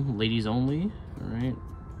 Bottom. Ladies only. Alright.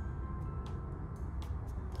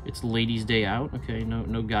 It's ladies' day out. Okay.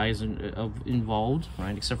 No guys involved,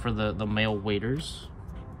 right? Except for the male waiters.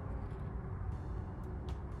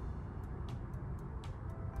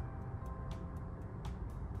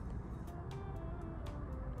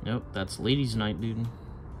 Nope, that's ladies' night, dude.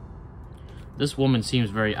 This woman seems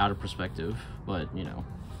very out of perspective, but you know,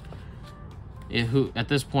 who at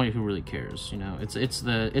this point, who really cares? You know, it's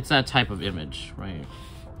that type of image, right?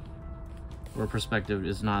 Where perspective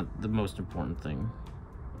is not the most important thing.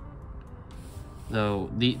 Though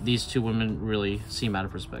these two women really seem out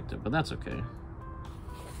of perspective, but that's okay.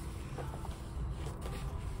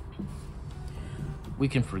 We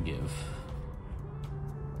can forgive.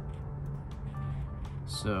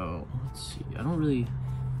 So, let's see. I don't really...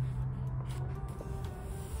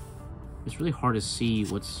 It's really hard to see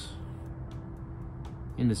what's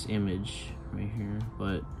in this image right here,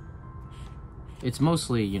 but it's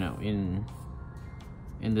mostly, you know, in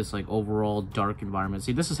this, like, overall dark environment.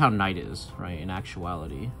 See, this is how night is, right, in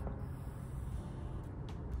actuality.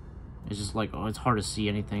 It's just like, oh, it's hard to see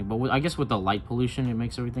anything. But I guess with the light pollution, it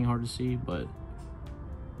makes everything hard to see, but...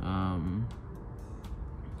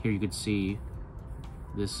 here you could see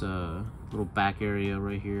this little back area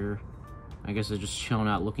right here. I guess they're just chilling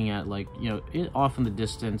out, looking at, like, you know, off in the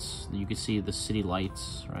distance you can see the city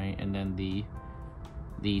lights, right, and then the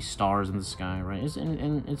stars in the sky, right?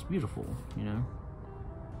 And it's beautiful, you know.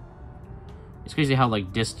 It's crazy how,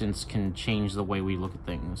 like, distance can change the way we look at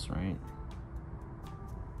things, right?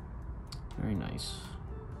 Very nice.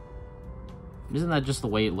 Isn't that just the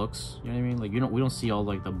way it looks? You know what I mean? Like, we don't see all,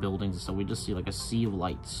 like, the buildings and stuff. We just see, like, a sea of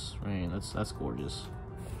lights, right? That's gorgeous.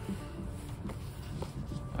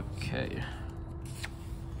 Okay.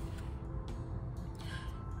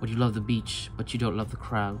 Well, you love the beach, but you don't love the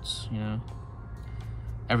crowds, you know?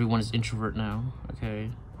 Everyone is introvert now,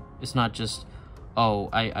 okay? It's not just, oh,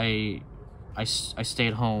 I stay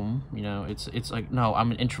at home, you know? It's like, no,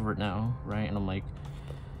 I'm an introvert now, right? And I'm like,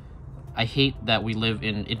 I hate that we live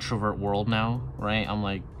in an introvert world now, right? I'm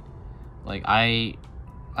like I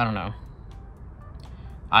don't know.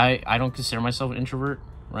 I don't consider myself an introvert,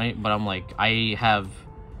 right? But I'm like, I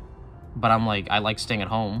like staying at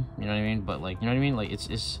home, you know what I mean? But, like, you know what I mean? Like,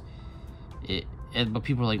 but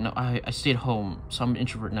people are like, no, I stay at home, so I'm an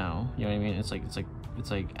introvert now, you know what I mean? It's like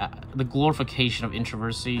the glorification of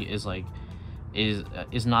introversy is like, is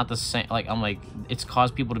not the same. Like, I'm like, it's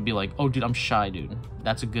caused people to be like, oh, dude, I'm shy, dude,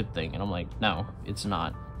 that's a good thing. And I'm like, no, it's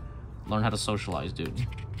not. Learn how to socialize, dude.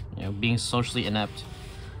 You know, being socially inept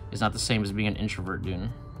is not the same as being an introvert, dude.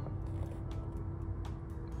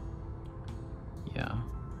 Yeah,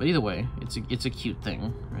 but either way, it's a cute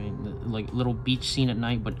thing, right? Like little beach scene at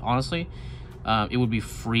night, but honestly, it would be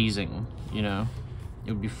freezing, you know?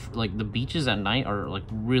 It would be like the beaches at night are like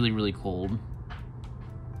really, really cold.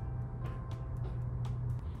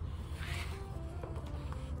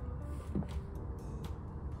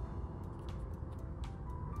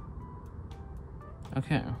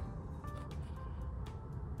 Okay.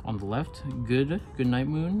 On the left, good night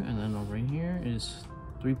moon, and then over here is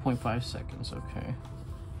 3.5 seconds. Okay.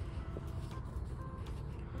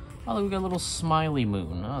 Oh, we got a little smiley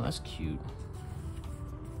moon. Oh, that's cute.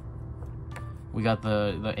 We got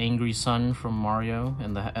the angry sun from Mario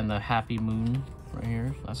and the happy moon right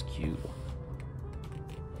here. That's cute.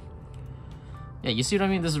 Yeah, you see what I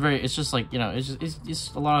mean? This is very, it's just like, you know, it's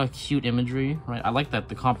just a lot of cute imagery, right? I like that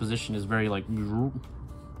the composition is very like, you know,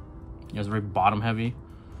 it's very bottom heavy.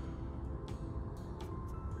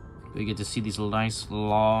 You get to see these nice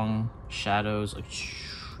long shadows, like,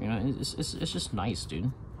 you know, it's just nice,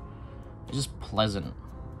 dude. It's just pleasant,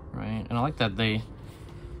 right? And I like that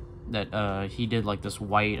he did like this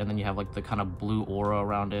white, and then you have like the kind of blue aura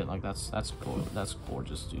around it. Like that's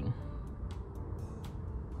gorgeous, dude.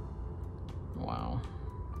 Wow.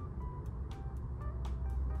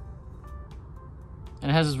 And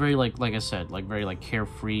it has this very like I said, like very like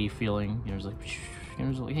carefree feeling. You know,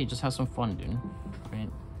 it's like, hey, just have some fun, dude. Right?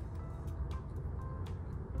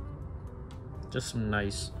 Just some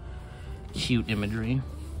nice, cute imagery.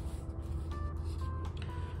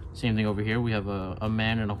 Same thing over here. We have a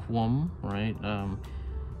man and a woman, right?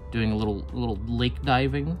 Doing a little lake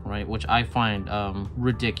diving, right? Which I find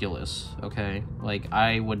ridiculous. Okay, like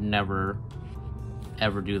I would never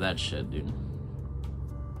ever do that shit, dude.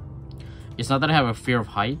 It's not that I have a fear of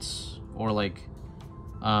heights or like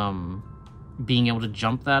being able to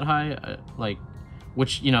jump that high, like,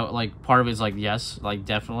 which, you know, like part of it is like, yes, like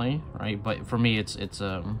definitely, right? But for me, it's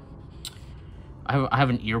I have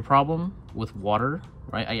an ear problem with water,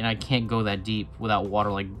 right? And I can't go that deep without water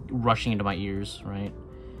like rushing into my ears, right?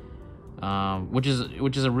 Which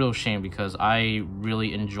is a real shame, because I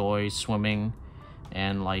really enjoy swimming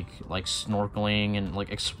and like snorkeling and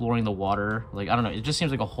like exploring the water. Like, I don't know, it just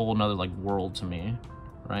seems like a whole nother like world to me,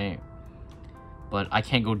 right? But I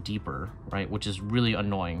can't go deeper, right? Which is really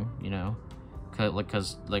annoying, you know,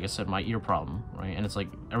 because like I said, my ear problem, right? And it's like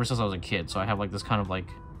ever since I was a kid, so I have like this kind of like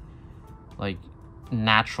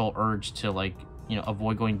natural urge to like, you know,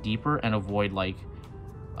 avoid going deeper and avoid like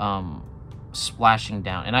splashing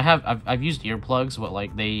down. And I've used earplugs, but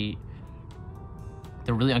like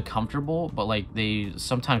they're really uncomfortable, but like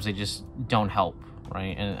sometimes they just don't help,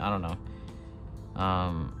 right? And I don't know.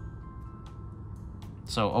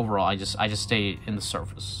 So overall, I just stay in the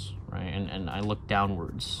surface, right? And I look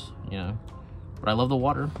downwards, you know. But I love the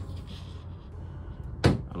water.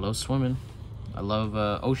 I love swimming. I love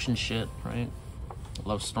ocean shit, right? I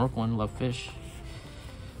love snorkeling, love fish.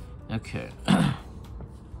 Okay.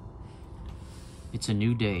 It's a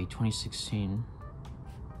new day, 2016.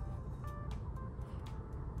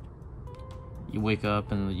 You wake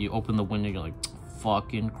up and you open the window, you're like,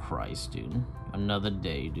 fucking Christ, dude. Another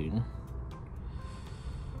day, dude.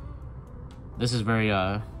 This is very,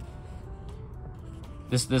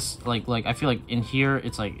 this like I feel like in here,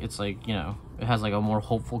 it's like, you know, it has like a more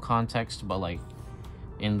hopeful context, but like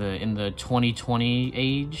in the 2020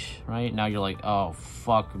 age, right? Now you're like, oh,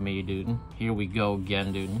 fuck me, dude. Here we go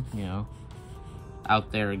again, dude, you know?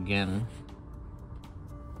 Out there again.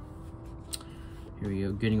 Here we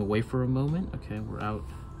go, getting away for a moment. Okay, we're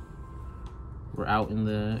out in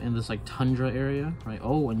this like tundra area, right?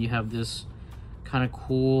 Oh, and you have this kind of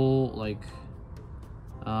cool like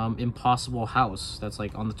impossible house that's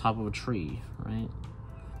like on the top of a tree, right?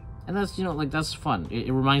 And that's, you know, like that's fun.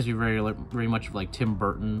 It reminds me very much of like Tim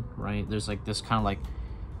Burton, right? There's like this kind of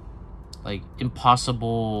like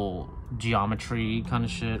impossible geometry kind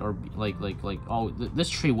of shit, or like oh, this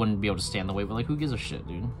tree wouldn't be able to stand the way, but like who gives a shit,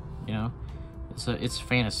 dude? You know, it's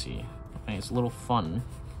fantasy, right? It's a little fun.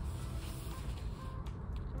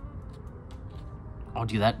 Oh,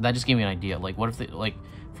 dude, that just gave me an idea. Like, what if they, like,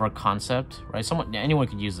 for a concept, right? Anyone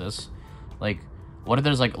could use this. Like, what if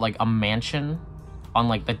there's like a mansion on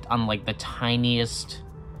the tiniest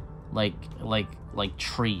like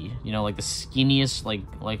tree, you know, like the skinniest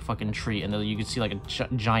like fucking tree, and then you could see like a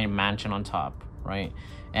giant mansion on top, right?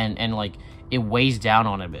 And like it weighs down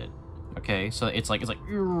on a bit, okay? So it's like it's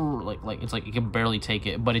like it can barely take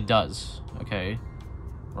it, but it does, okay?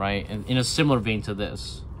 Right? And in a similar vein to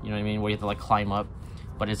this, you know what I mean, where you have to like climb up,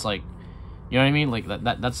 but it's like You know what I mean? Like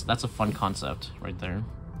that's a fun concept right there.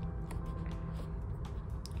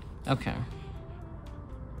 Okay.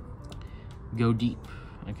 Go deep.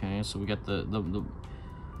 Okay, so we got the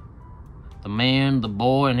man, the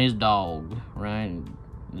boy, and his dog, right?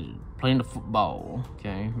 Playing the football.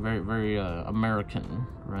 Okay, very American,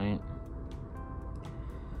 right?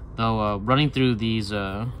 Though running through these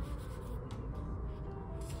amber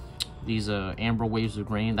waves of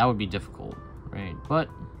grain, that would be difficult, right? But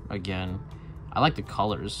again, I like the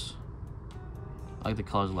colors. I like the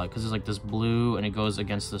colors a lot because it's like this blue and it goes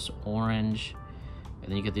against this orange, and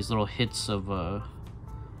then you get these little hits of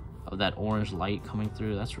that orange light coming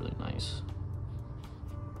through. That's really nice.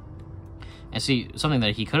 And see, something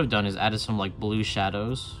that he could have done is added some like blue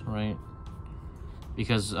shadows, right?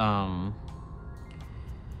 Because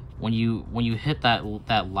when you hit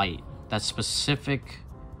that light, that specific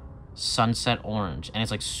sunset orange, and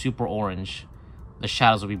it's like super orange, the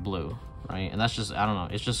shadows will be blue, right? And that's just, I don't know,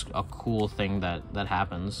 it's just a cool thing that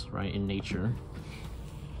happens, right, in nature.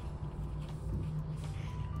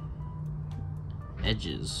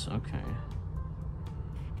 Edges, okay.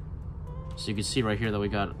 So you can see right here that we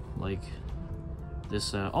got like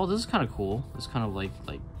this oh, this is kind of cool. This kind of like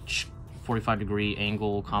 45-degree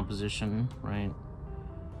angle composition, right?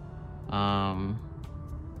 I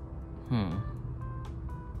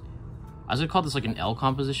was gonna call this like an L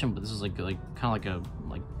composition, but this is like kind of like a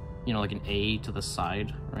you know, like an A to the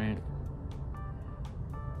side, right?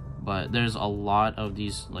 But there's a lot of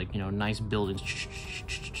these like, you know, nice buildings,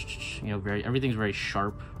 you know, everything's very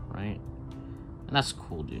sharp, right? And that's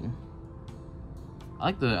cool, dude. I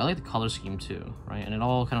like the color scheme too, right? And it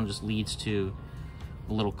all kind of just leads to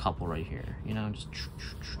a little couple right here, you know, just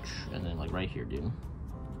and then like right here, dude.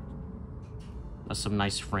 That's some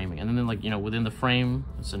nice framing. And then like, you know, within the frame,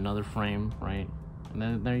 it's another frame, right? And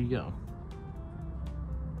then there you go.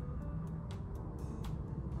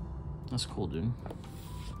 That's cool, dude.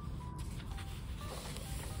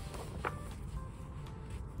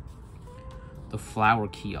 The flower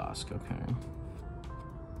kiosk, okay.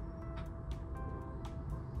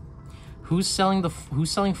 Who's selling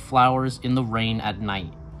flowers in the rain at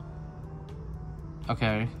night?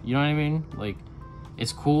 Okay, you know what I mean? Like,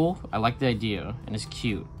 it's cool. I like the idea, and it's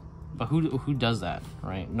cute. But who does that,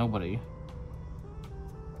 right? Nobody.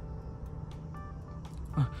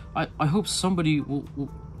 I hope somebody will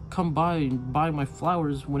come by and buy my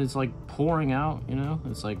flowers when it's like pouring out. You know,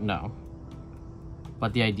 it's like no.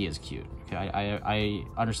 But the idea is cute. Okay, I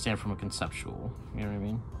understand from a conceptual. You know what I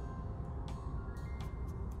mean?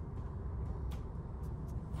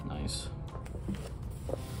 Nice.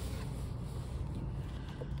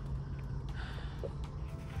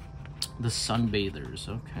 The sunbathers,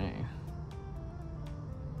 okay.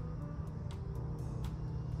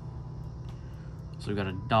 So we got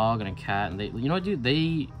a dog and a cat, and they, you know what, dude?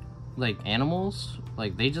 They, like, animals,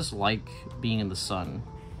 like, they just like being in the sun.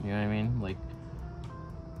 You know what I mean? Like,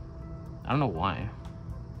 I don't know why.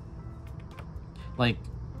 Like,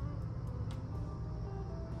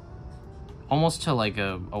 almost to like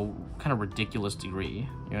a kind of ridiculous degree,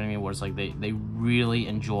 you know what I mean, where it's like they really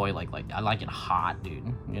enjoy like I like it hot, dude,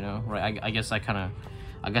 you know, right? I guess I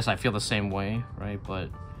feel the same way, right? But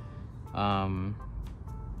I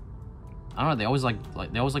don't know, they always like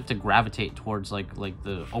to gravitate towards like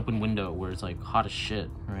the open window where it's like hot as shit,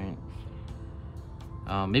 right?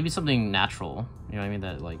 Maybe something natural, you know what I mean,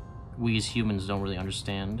 that like we as humans don't really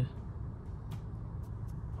understand.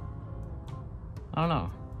 I don't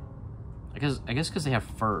know. I guess because they have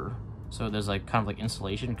fur, so there's like kind of like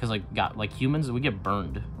insulation. Because like humans, we get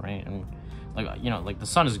burned, right? And like, you know, like the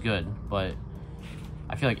sun is good, but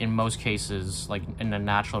I feel like in most cases, like in a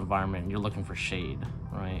natural environment, you're looking for shade,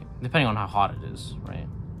 right? Depending on how hot it is, right?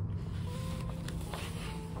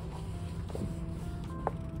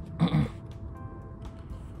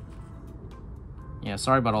 Yeah,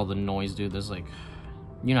 sorry about all the noise, dude. There's like,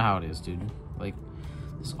 you know how it is, dude. Like,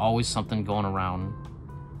 there's always something going around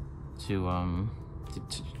to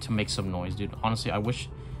make some noise, dude. Honestly, I wish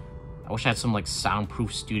I had some like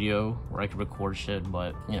soundproof studio where I could record shit,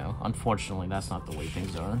 but you know, unfortunately, that's not the way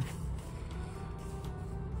things are.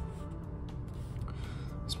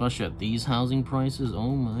 Especially at these housing prices.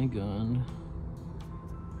 Oh my god,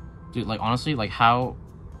 dude. Like honestly, like how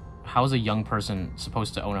is a young person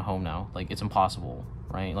supposed to own a home now? Like it's impossible,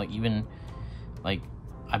 right? Like even like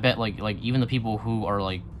I bet like even the people who are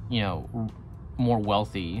like, you know, more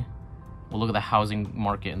wealthy will look at the housing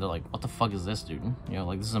market and they're like, what the fuck is this, dude? You know,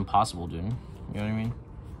 like this is impossible, dude. You know what I mean?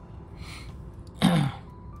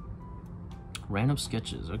 Random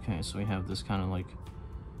sketches. Okay, so we have this kind of like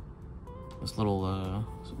this little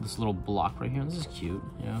block right here. This is cute,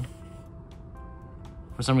 yeah.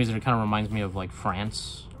 For some reason, it kind of reminds me of like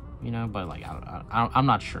France, you know, but like I'm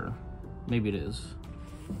not sure. Maybe it is.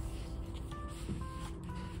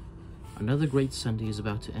 Another great Sunday is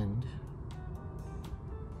about to end.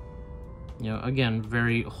 You know, again,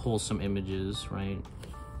 very wholesome images, right?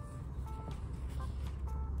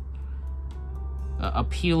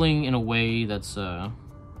 Appealing in a way that's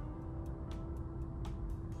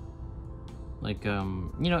like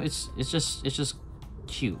you know, it's just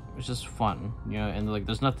cute. It's just fun, you know, and like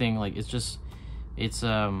there's nothing like it's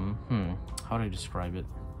how do I describe it?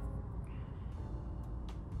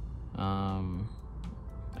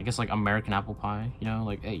 I guess like American apple pie, you know,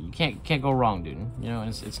 like hey, you can't go wrong, dude. You know,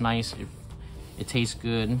 it's nice. It tastes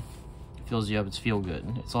good. It fills you up. It's feel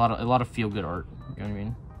good. It's a lot of feel good art. You know what I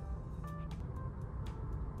mean?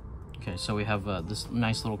 Okay, so we have this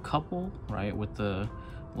nice little couple, right, with the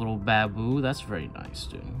little babu. That's very nice,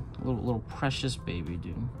 dude. Little precious baby,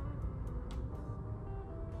 dude.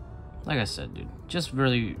 Like I said, dude, just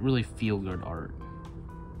really feel good art.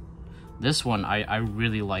 This one I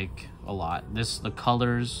really like a lot. The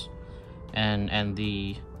colors and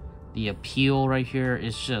the appeal right here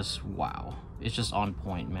is just wow. It's just on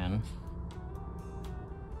point, man.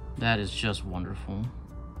 That is just wonderful.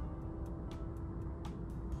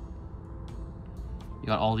 You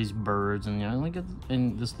got all these birds, and you know, look at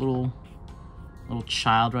and this little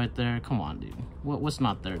child right there. Come on, dude. What's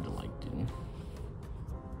not there to like, dude?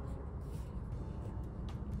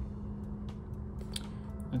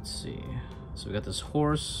 Let's see. So we got this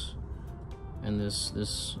horse, and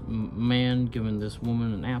this man giving this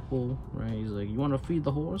woman an apple, right? He's like, "You want to feed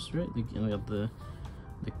the horse?" Right? And we got the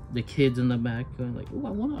kids in the back going like, "Oh,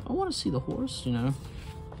 I want to see the horse," you know.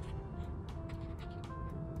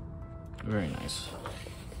 Very nice.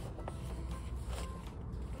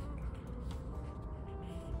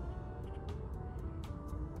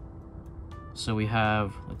 So we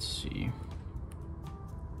have, let's see,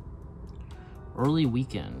 early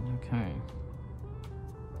weekend. Okay.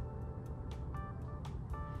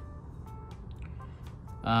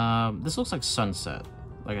 This looks like sunset.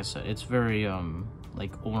 Like I said, it's very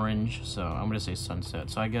like orange, so I'm gonna say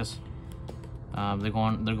sunset. So I guess they're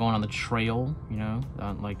going on the trail, you know,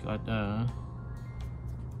 like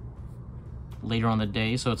later on the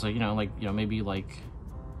day. So it's like, you know, maybe like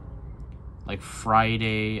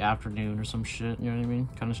Friday afternoon or some shit. You know what I mean?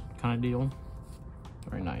 Kind of deal.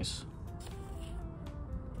 Very nice.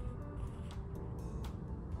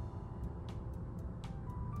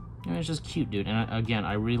 And it's just cute, dude. And again,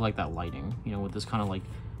 I really like that lighting, you know, with this kind of like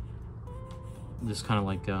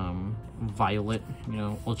violet, you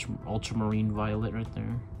know, ultramarine violet right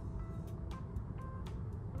there.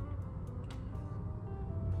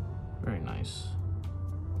 Very nice.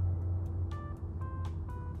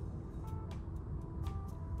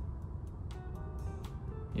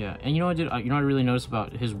 Yeah, and you know what, dude? You know what I really noticed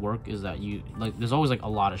about his work is that there's always like a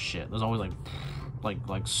lot of shit. There's always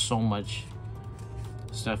like so much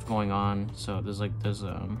stuff going on. So there's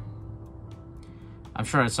I'm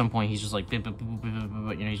sure at some point he's just like, you know,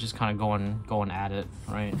 he's just kind of going at it,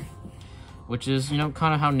 right? Which is, you know,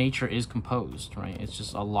 kind of how nature is composed, right? It's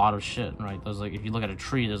just a lot of shit, right? There's like, if you look at a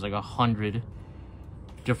tree, there's like 100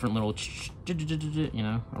 different little, you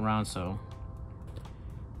know, around. So,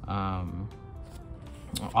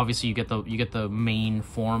 obviously you get the main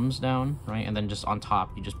forms down, right? And then just on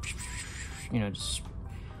top, you just, you know, just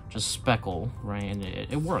speckle, right? And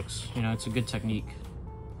it works, you know, it's a good technique.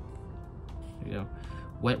 There you go.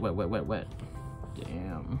 Wet.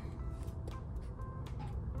 Damn.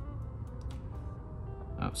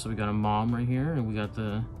 So we got a mom right here, and we got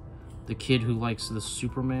the kid who likes the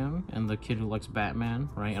Superman and the kid who likes Batman,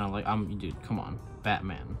 right? And dude, come on,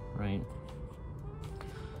 Batman, right?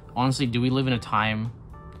 Honestly, do we live in a time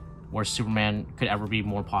where Superman could ever be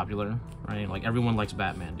more popular, right? Like, everyone likes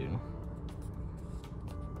Batman, dude.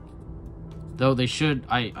 Though they should,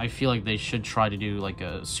 I feel like they should try to do like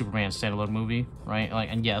a Superman standalone movie, right?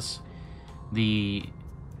 Like, and yes,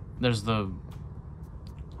 there's the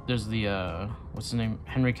what's his name,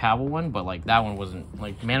 Henry Cavill one, but like that one wasn't,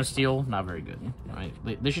 like, Man of Steel, not very good, right?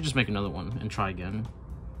 They should just make another one and try again.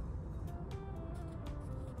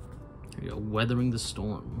 There you go, weathering the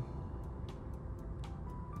storm.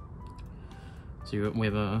 So we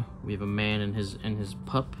have a man and his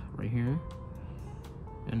pup right here.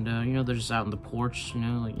 And, you know, they're just out on the porch, you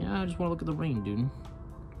know, like, yeah, I just want to look at the rain, dude.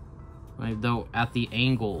 Right, though, at the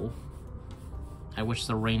angle at which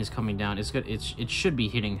the rain is coming down, it's good. It should be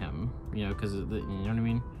hitting him, you know, because, you know what I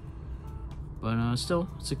mean? But, still,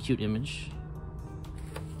 it's a cute image.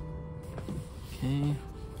 Okay.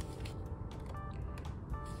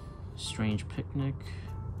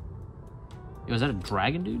 Yo, is that a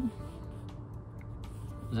dragon, dude?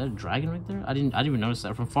 Is that a dragon right there? I didn't even notice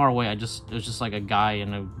that from far away. It was just like a guy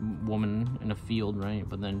and a woman in a field, right?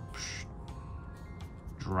 But then, psh,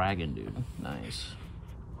 dragon, dude. Nice.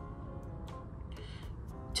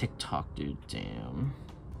 TikTok, dude. Damn.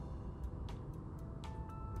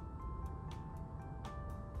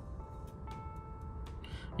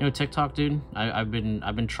 You know, TikTok, dude. I've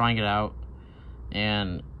been trying it out,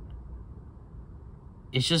 and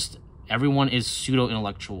it's just everyone is pseudo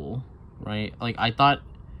intellectual, right? Like I thought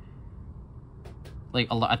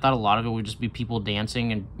a lot of it would just be people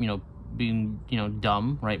dancing and, you know, being, you know,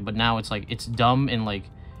 dumb, right? But now it's like it's dumb and like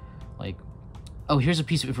oh, here's a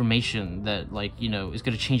piece of information that, like, you know, is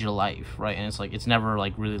gonna change your life, right? And it's like it's never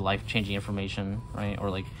like really life-changing information, right? Or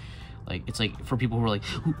like it's like for people who are like,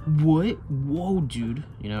 what? Whoa, dude,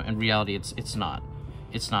 you know. In reality, it's not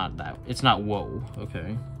that. It's not whoa.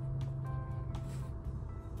 Okay.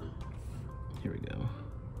 Here we go.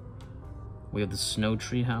 We have the snow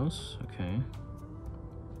tree house. Okay.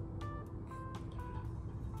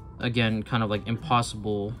 Again, kind of like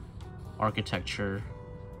impossible architecture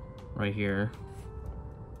right here.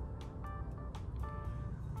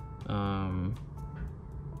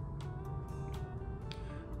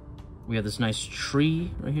 We have this nice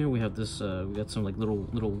tree right here. We have this, we got some like little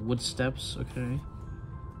wood steps, okay?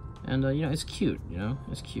 And, you know, it's cute, you know?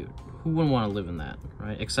 It's cute. Who wouldn't want to live in that,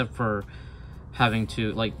 right? Except for having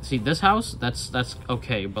to, like, see this house? That's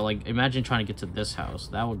okay, but, like, imagine trying to get to this house.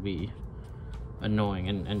 That would be annoying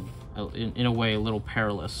and in a way, a little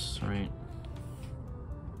perilous, right?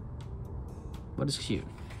 But it's cute.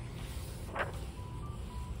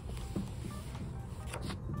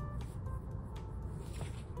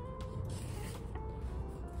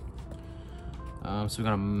 So we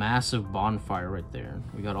got a massive bonfire right there.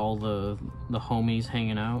 We got all the homies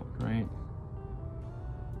hanging out, right?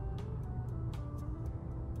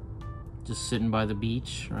 Just sitting by the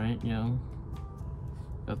beach, right? You know,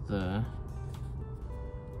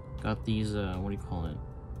 got these what do you call it?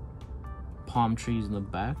 Palm trees in the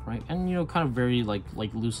back, right? And, you know, kind of very like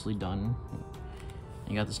loosely done.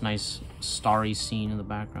 You got this nice starry scene in the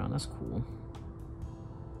background. That's cool.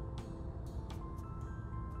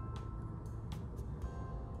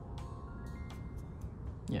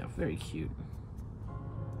 Yeah, very cute.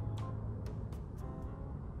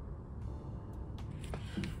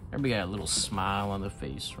 Everybody got a little smile on the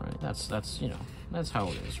face, right? That's you know, that's how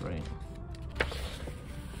it is, right?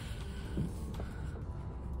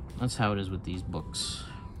 That's how it is with these books.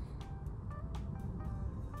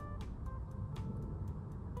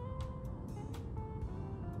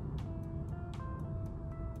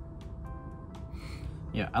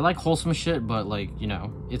 Yeah, I like wholesome shit, but, like, you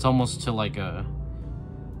know, it's almost to like a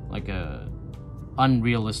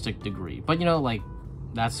unrealistic degree. But, you know, like,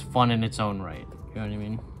 that's fun in its own right. You know what I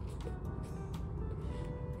mean?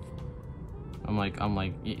 I'm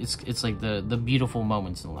like, it's like the beautiful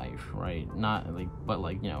moments in life, right? Not like, but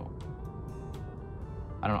like, you know,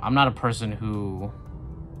 I don't know. I'm not a person who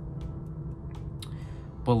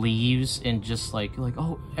believes in just like,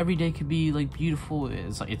 oh, every day could be like beautiful.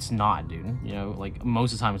 It's like, it's not, dude. You know, like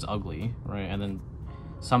most of the time it's ugly, right? And then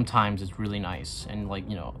sometimes it's really nice, and like,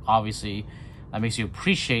 you know, obviously that makes you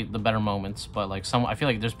appreciate the better moments. But like I feel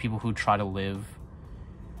like there's people who try to live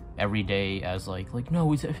every day as like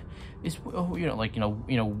no, it's oh, you know, like, you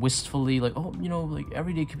know, wistfully, like, oh, you know, like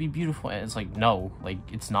every day could be beautiful. And it's like, no, like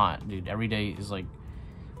it's not, dude. Every day is like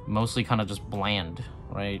mostly kind of just bland,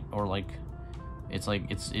 right? Or like it's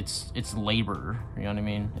like it's labor, you know what I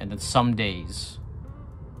mean? And then some days,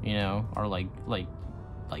 you know, are like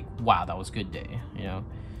wow, that was a good day, you know?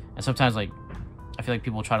 And sometimes, like, I feel like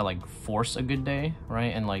people try to like force a good day,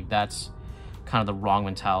 right? And like that's kind of the wrong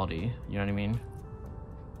mentality, you know what I mean?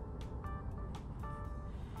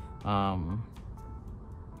 And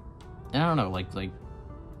I don't know, like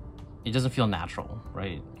it doesn't feel natural,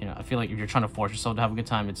 right? You know, I feel like if you're trying to force yourself to have a good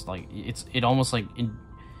time, it's like it almost like it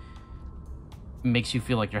makes you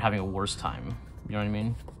feel like you're having a worse time, you know what I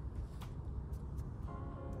mean?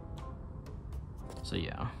 So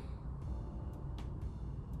yeah,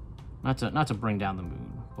 not to bring down the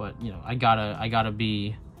mood, but, you know, I gotta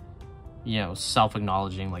be, you know,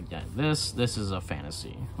 self-acknowledging, like, yeah, this is a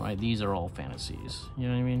fantasy, right? These are all fantasies, you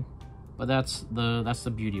know what I mean? But that's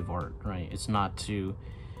the beauty of art, right? It's not to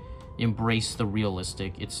embrace the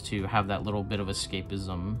realistic, it's to have that little bit of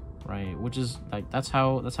escapism, right? Which is like, that's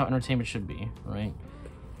how entertainment should be, right?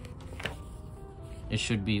 It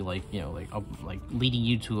should be like, you know, like leading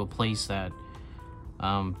you to a place that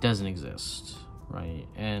doesn't exist, right?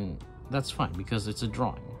 And that's fine, because it's a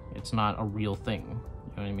drawing, it's not a real thing,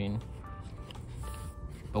 you know what I mean?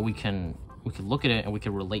 But we can look at it and we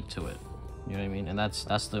can relate to it. You know what I mean? And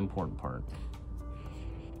that's the important part.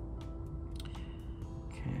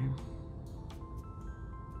 Okay.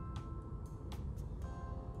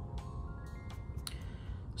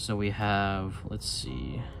 So we have, let's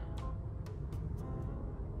see.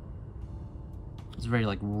 It's a very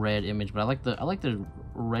like red image, but I like the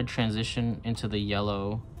red transition into the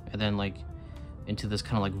yellow, and then like into this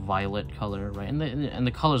kind of like violet color, right? And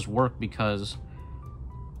the colors work because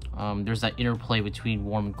there's that interplay between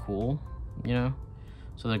warm and cool, you know.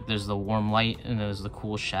 So like there's the warm light and there's the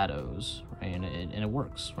cool shadows, right? And it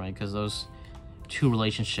works, right? Because those two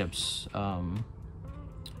relationships are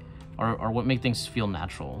what make things feel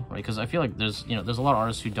natural, right? Because I feel like there's a lot of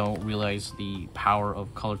artists who don't realize the power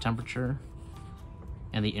of color temperature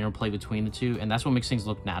and the interplay between the two, and that's what makes things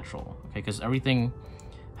look natural, okay? Because everything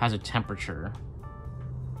has a temperature,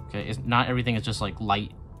 okay? Not everything is just like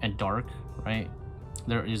light and dark, right?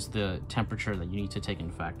 There is the temperature that you need to take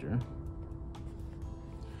into factor.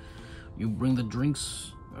 You bring the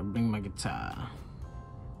drinks, I bring my guitar.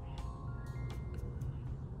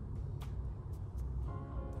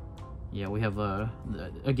 Yeah, we have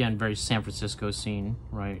again, very San Francisco scene,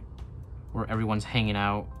 right? Where everyone's hanging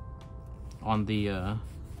out on the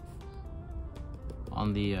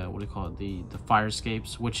what do you call it, the fire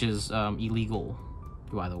escapes, which is illegal,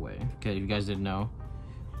 by the way, okay, if you guys didn't know.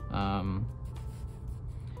 And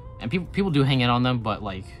people do hang out on them, but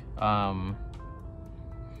like in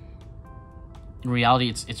reality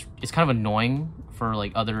it's kind of annoying for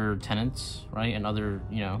like other tenants, right? And other,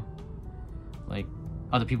 you know, like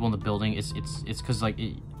other people in the building. It's because like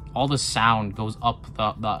all the sound goes up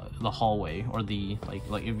the hallway, or the like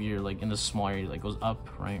if you're like in the small area, like goes up,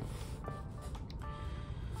 right?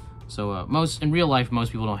 So in real life,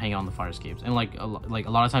 most people don't hang out on the fire escapes, and like a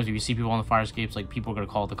lot of times if you see people on the fire escapes, like people are gonna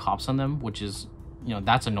call the cops on them, which is, you know,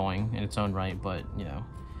 that's annoying in its own right, but you know,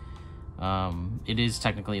 it is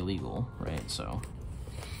technically illegal, right? So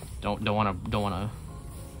don't wanna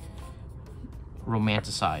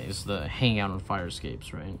romanticize the hanging out on fire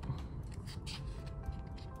escapes, right?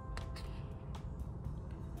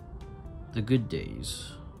 The Good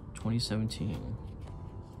Days, 2017.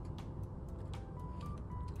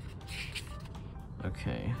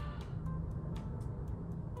 Okay.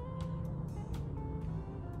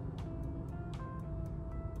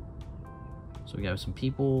 So we got some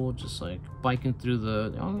people just like biking through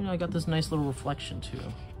the, oh, you know, I got this nice little reflection too.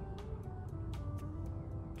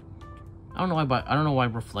 I don't know why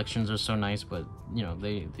reflections are so nice, but you know,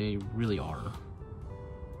 they really are.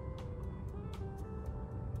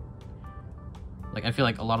 Like I feel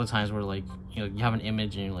like a lot of times we're like, you know, you have an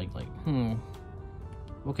image and you're like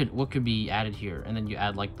what could be added here, and then you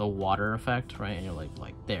add like the water effect, right? And you're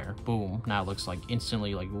like there, boom, now it looks like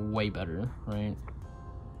instantly like way better, right?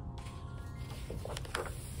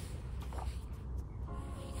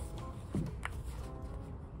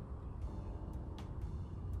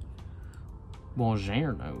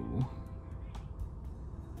 Buongiorno.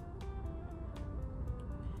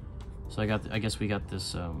 So I guess we got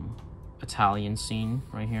this Italian scene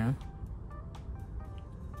right here,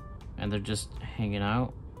 and they're just hanging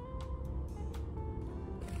out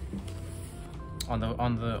on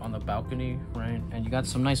the balcony, right? And you got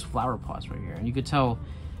some nice flower pots right here, and you could tell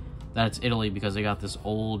that it's Italy because they got this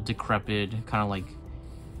old decrepit kind of like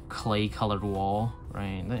clay colored wall,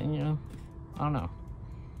 right? That, you know, I don't know,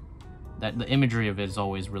 that the imagery of it is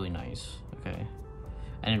always really nice, okay?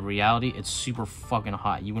 And in reality, it's super fucking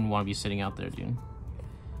hot. You wouldn't want to be sitting out there, dude.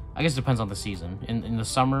 I guess it depends on the season. In the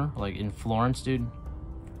summer, like in Florence, dude,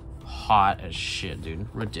 hot as shit, dude.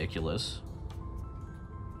 Ridiculous.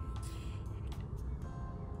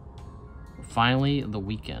 Finally, the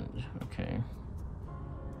weekend. Okay.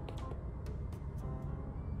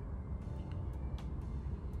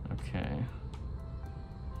 Okay.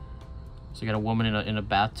 So you got a woman in a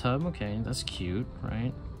bathtub. Okay, that's cute,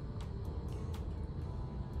 right?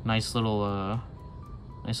 Nice little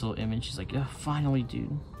image. She's like, yeah, finally,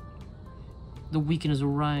 dude. The weekend has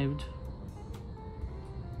arrived.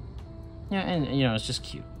 Yeah, and you know, it's just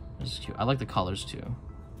cute. It's just cute. I like the colors too.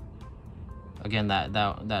 Again,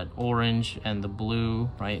 that orange and the blue,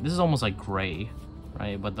 right? This is almost like gray,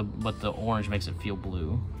 right? But the orange makes it feel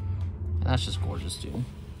blue. And that's just gorgeous, dude.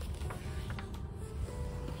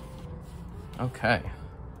 Okay.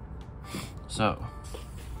 So,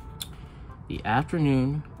 the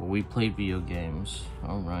afternoon where we played video games.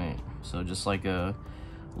 All right. So just like a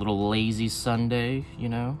little lazy Sunday, you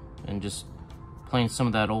know, and just playing some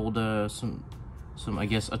of that old some I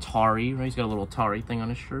guess Atari, right? He's got a little Atari thing on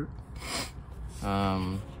his shirt.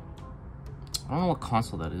 I I don't know what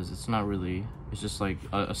console that is. It's not really, it's just like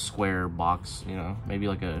a square box, you know, maybe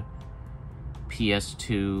like a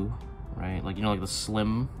PS2, right? Like, you know, like the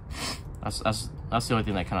Slim. That's the only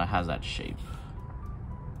thing that kind of has that shape.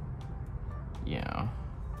 Yeah.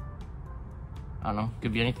 I don't know.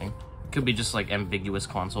 Could be anything. Could be just like ambiguous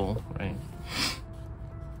console, right?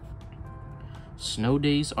 Snow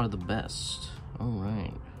days are the best. All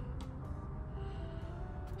right.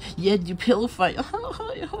 Yeah, you pillow fight.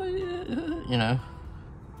 You know.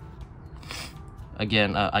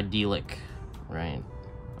 Again, idyllic, right?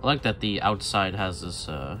 I like that the outside has this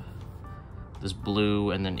this blue,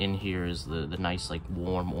 and then in here is the nice like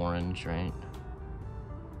warm orange, right?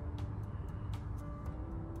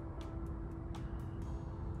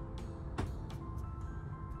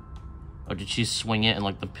 Oh, did she swing it and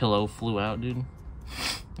like the pillow flew out, dude?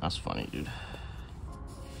 That's funny, dude.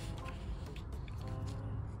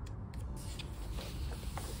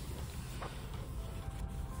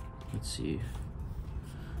 Let's see.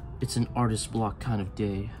 It's an artist block kind of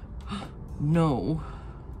day. No.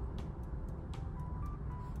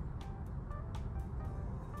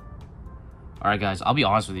 Alright guys, I'll be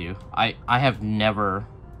honest with you. I have never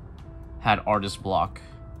had artist block.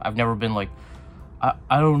 I've never been like,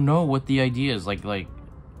 I don't know what the idea is. Like I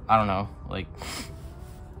don't know. Like,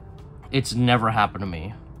 it's never happened to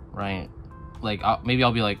me, right? Like, maybe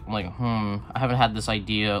I'll be like, I haven't had this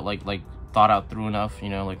idea, like thought out through enough, you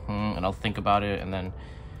know, like, and I'll think about it, and then,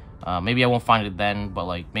 maybe I won't find it then, but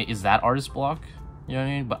like, is that artist block? You know what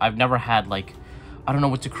I mean? But I've never had like, I don't know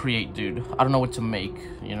what to create, dude. I don't know what to make,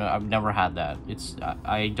 you know, I've never had that. It's,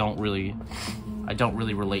 I don't really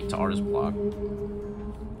relate to artist block.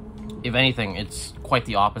 If anything, it's quite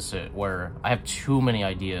the opposite, where I have too many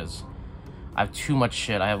ideas. I have too much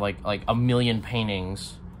shit. I have like a million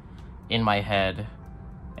paintings in my head,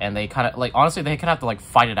 and they kind of like, honestly, they kind of have to like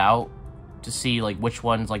fight it out to see like which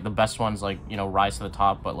ones, like the best ones, like, you know, rise to the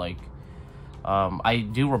top. But like, I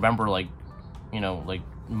do remember like, you know, like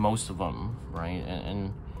most of them, right?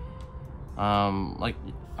 And like,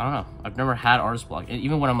 I don't know, I've never had artist block.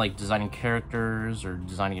 Even when I'm like designing characters or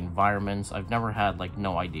designing environments, I've never had like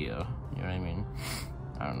no idea, you know what I mean?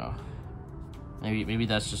 I don't know, maybe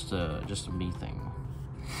that's just a me thing.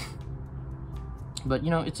 But, you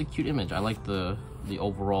know, it's a cute image. I like the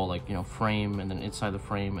overall, like, you know, frame, and then inside the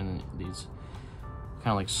frame, and then these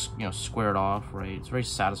kind of like, you know, squared off, right? It's very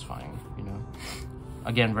satisfying, you know.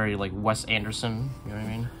 Again, very like Wes Anderson, you know what I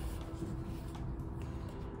mean?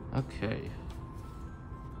 Okay.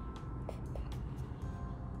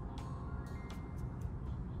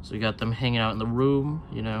 So we got them hanging out in the room,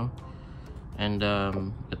 you know, and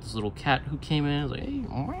got this little cat who came in. It's like, hey,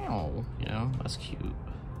 meow, you know, that's cute.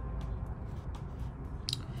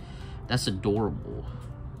 That's adorable.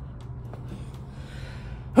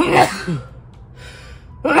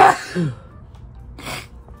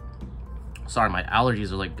 Sorry, my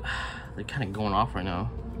allergies are like, they're kind of going off right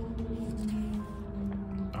now.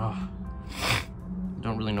 Oh,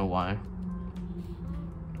 don't really know why.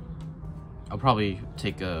 I'll probably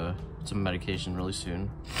take some medication really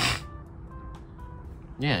soon.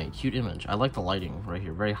 Yeah, cute image. I like the lighting right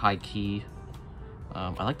here, very high key.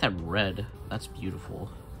 I like that red. That's beautiful.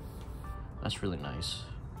 That's really nice.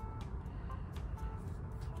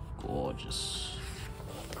 Gorgeous.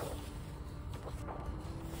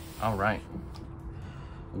 All right.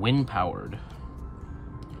 Wind powered.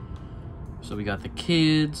 So we got the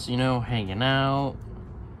kids, you know, hanging out,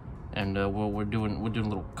 and we're doing a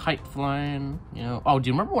little kite flying, you know. Oh, do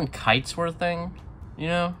you remember when kites were a thing? You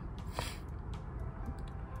know,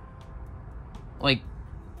 like,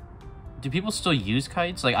 do people still use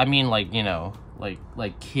kites? Like, I mean, like, you know,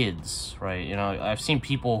 like kids, right? You know, I've seen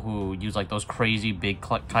people who use like those crazy big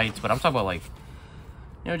kites, but I'm talking about like,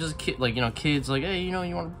 you know, just like, you know, kids, like, hey, you know,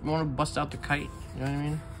 you want to bust out the kite, you know what I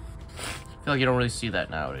mean? I feel like you don't really see that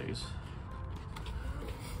nowadays.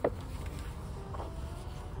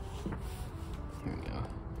 Here we go.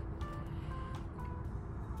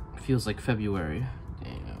 Feels like February.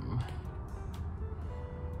 Damn.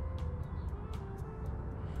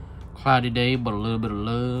 Cloudy day, but a little bit of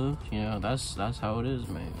love. You know, that's how it is,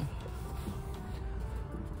 man.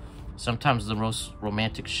 Sometimes the most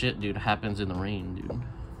romantic shit, dude, happens in the rain, dude.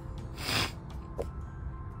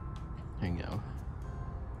 There you go.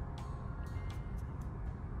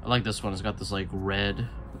 I like this one. It's got this like red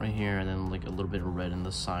right here, and then like a little bit of red in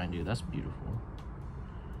the side, dude. That's beautiful.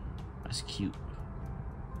 That's cute.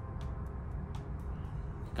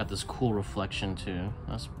 Got this cool reflection too.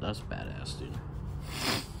 That's badass, dude.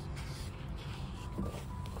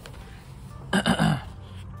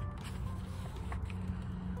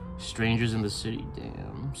 Strangers in the city,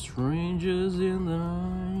 damn. Strangers in the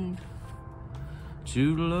night.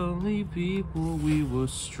 Two lonely people, we were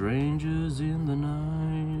strangers in the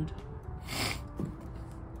night.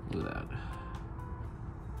 Look at that.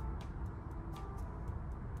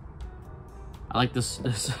 I like this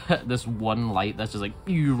this one light that's just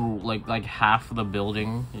like half of the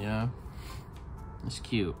building, yeah. It's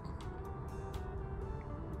cute.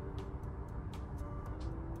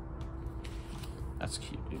 That's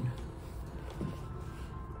cute, dude.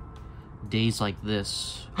 Days like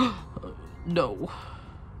this. No.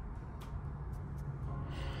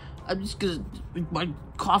 I'm just gonna drink my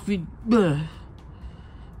coffee. And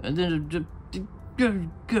then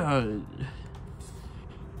God.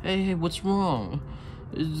 Hey, what's wrong?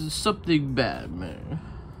 Is something bad, man?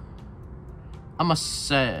 I'm a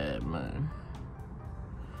sad man.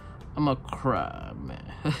 I'm a cry,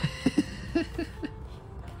 man.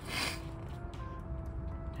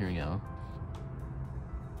 Here we go.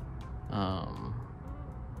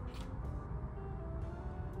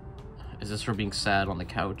 Is this her being sad on the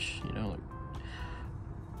couch? You know, like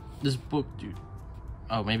this book, dude.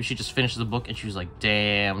 Oh, maybe she just finished the book and she was like,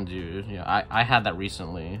 damn, dude. You know, I had that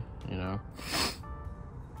recently, you know.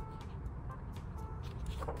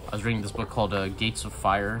 I was reading this book called Gates of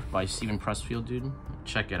Fire by Stephen Pressfield, dude.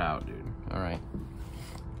 Check it out, dude. Alright.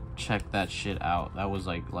 Check that shit out. That was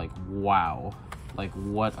like, wow. Like,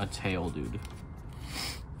 what a tale, dude.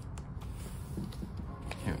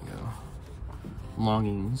 Here we go.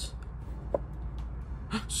 Longings.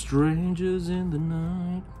 Strangers in the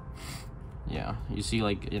night. Yeah, you see,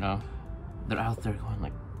 like, you know, they're out there going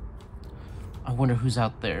like, I wonder who's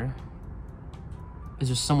out there. Is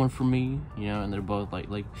there someone for me? You know, and they're both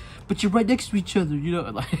like, but you're right next to each other, you know,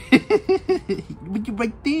 like, but you're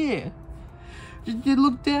right there. Just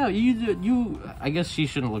look down. You. I guess she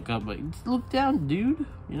shouldn't look up, but look down, dude.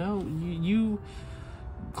 You know, you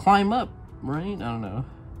climb up, right? I don't know.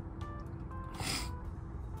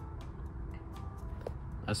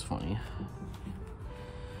 That's funny.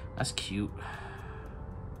 That's cute.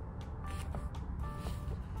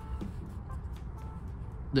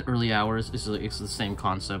 The early hours is like, it's the same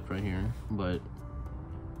concept right here, but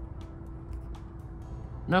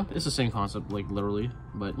no, it's the same concept, like literally.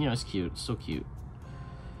 But you know, it's cute. It's so cute.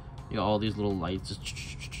 You got all these little lights,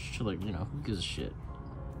 just like, you know, who gives a shit?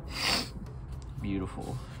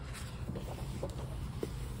 Beautiful.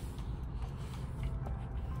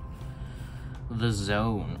 The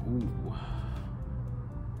Zone. Ooh.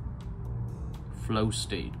 Flow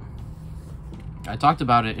state. I talked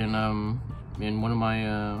about it in one of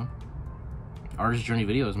my artist journey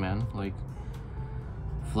videos, man. Like,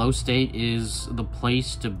 flow state is the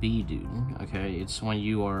place to be, dude. Okay, it's when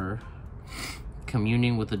you are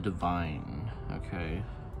communing with the divine. Okay.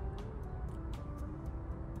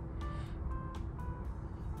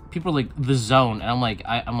 People are like, the zone, and I'm like,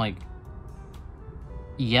 I'm like,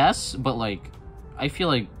 yes, but like, I feel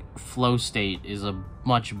like flow state is a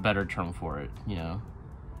much better term for it, you know.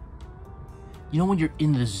 You know when you're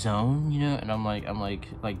in the zone, you know, and I'm like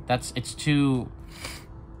that's too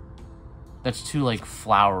like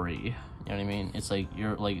flowery, you know what I mean? It's like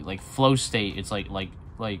you're like flow state. It's like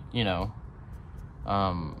you know,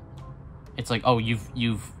 it's like, oh,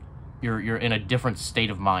 you're in a different state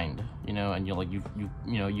of mind, you know, and you're like you've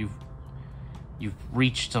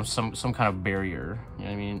reached some kind of barrier, you know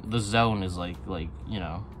what I mean? The zone is like you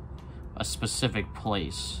know, a specific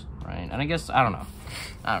place, right? And I guess I don't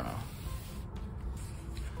know.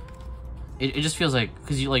 It just feels like,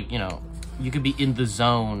 because you, like, you know, you could be in the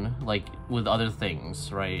zone like with other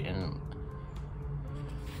things, right? And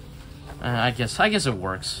I guess it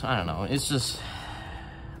works. I don't know. It's just,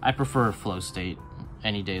 I prefer flow state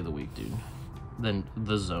any day of the week, dude, than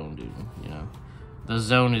the zone, dude. You know, the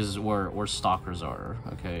zone is where stalkers are.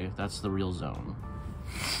 Okay, that's the real zone.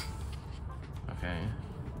 Okay.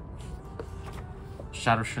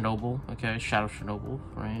 Shadow Chernobyl. Okay, Shadow Chernobyl.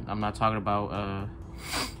 Right. I'm not talking about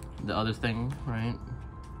the other thing, right?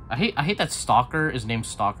 I hate that Stalker is named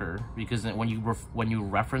Stalker, because when you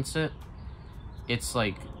reference it, it's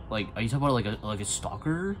like are you talking about like a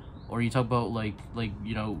stalker, or are you talking about like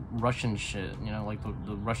you know, Russian shit, you know, like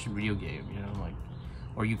the Russian video game, you know, like,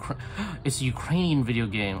 or it's a Ukrainian video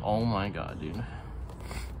game. Oh my god, dude,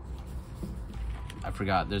 I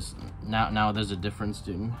forgot. There's now there's a difference,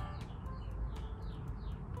 dude.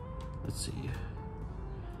 Let's see.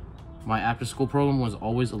 My after-school program was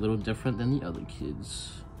always a little different than the other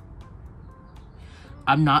kids.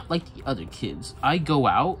 I'm not like the other kids. I go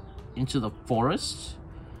out into the forest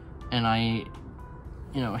and I,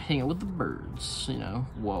 you know, hang out with the birds, you know.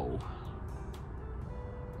 Whoa.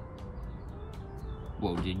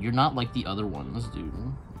 Whoa, dude, you're not like the other ones, dude,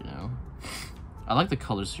 you know? I like the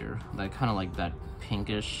colors here. That kind of like that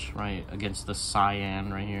pinkish, right, against the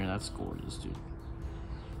cyan right here. That's gorgeous, dude.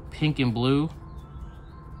 Pink and blue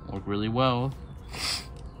work really well.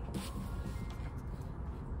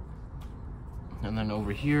 And then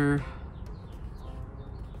over here,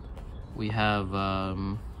 we have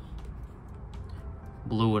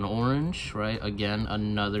blue and orange, right? Again,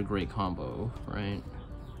 another great combo, right?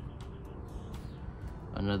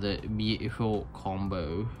 Another beautiful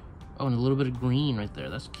combo. Oh, and a little bit of green right there.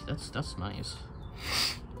 That's nice.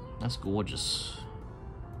 That's gorgeous.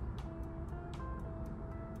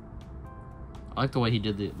 I like the way he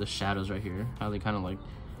did the shadows right here. How they kind of like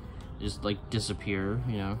just like disappear,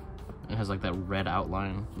 you know? It has like that red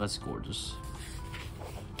outline. That's gorgeous.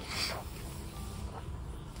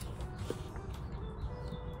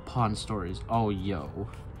 Pawn Stories. Oh, yo.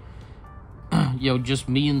 Yo, just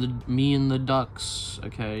me and the ducks,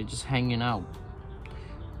 okay? Just hanging out.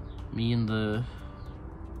 Me and the...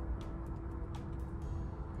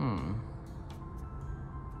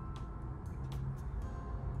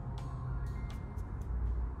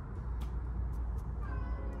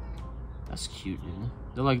 That's cute, dude.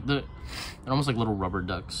 They're almost like little rubber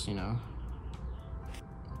ducks, you know?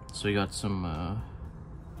 So we got some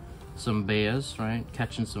bears, right?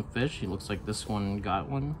 Catching some fish. He looks like this one got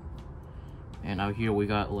one. And out here we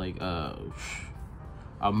got like a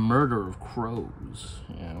murder of crows,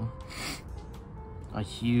 you know? A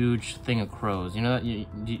huge thing of crows. You know that?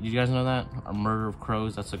 You guys know that? A murder of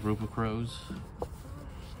crows, that's a group of crows.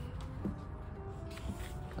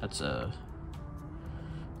 That's a...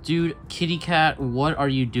 Dude, kitty cat, what are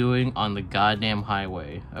you doing on the goddamn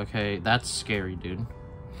highway? Okay, that's scary, dude.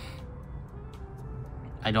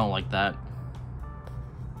 I don't like that.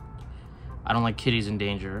 I don't like kitties in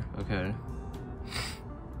danger, okay?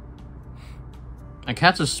 And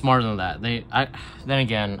cats are smarter than that. Then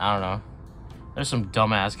again, I don't know. There's some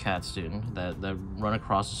dumbass cats, dude, that run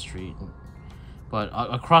across the street. But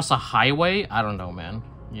across a highway, I don't know, man.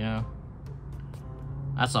 You know?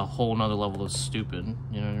 That's a whole nother level of stupid,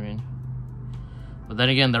 you know what I mean? But then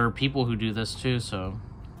again, there are people who do this too, so...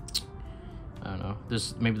 I don't know.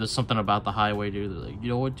 Maybe there's something about the highway, dude. They're like, you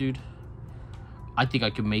know what, dude? I think I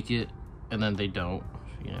can make it, and then they don't.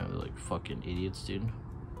 You know, they're like fucking idiots, dude.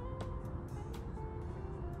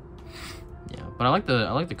 Yeah, but I like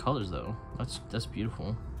the colors though. That's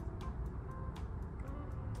beautiful.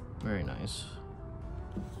 Very nice.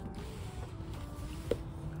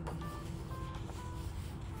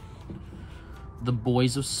 The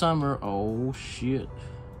Boys of Summer. Oh shit.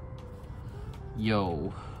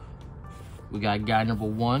 Yo. We got guy number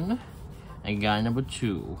 1 and guy number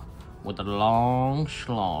 2 with a long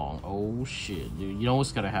schlong. Oh shit, dude. You know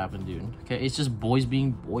what's gonna happen, dude. Okay, it's just boys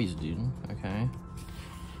being boys, dude. Okay.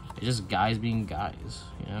 It's just guys being guys,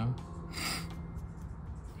 you know?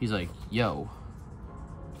 He's like, yo.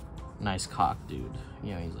 Nice cock, dude.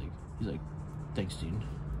 You know, he's like, thanks, dude.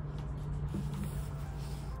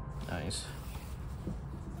 Nice.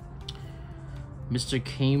 Mr.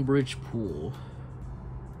 Cambridge Pool.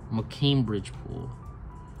 McCambridge Pool.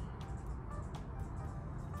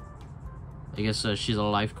 I guess she's a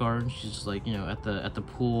lifeguard. She's just like, you know, at the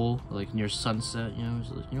pool, like near sunset, you know.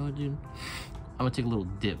 She's like, you know what, dude? I'm gonna take a little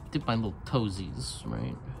dip my little toesies,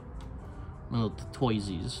 right? My little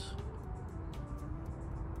toysies.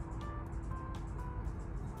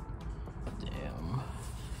 Damn.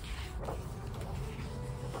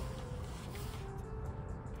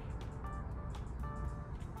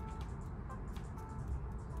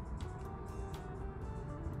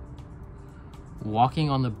 Walking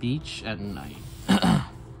on the beach at night.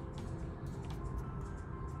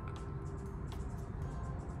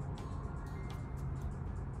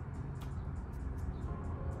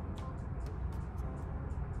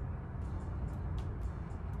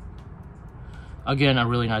 Again, a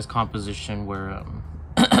really nice composition where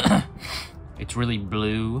it's really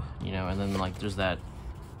blue, you know, and then like there's that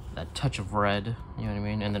touch of red, you know what I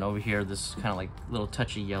mean? And then over here, this kind of like little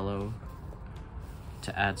touch of yellow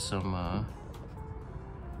to add some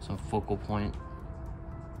focal point.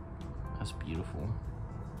 That's beautiful.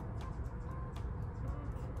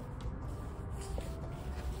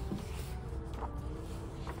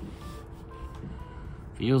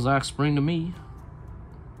 Feels like spring to me.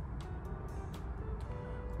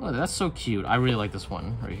 Oh, that's so cute. I really like this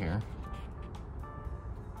one right here.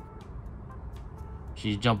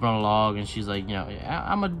 She's jumping on a log and she's like, you know,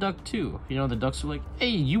 I'm a duck too. You know, the ducks are like, hey,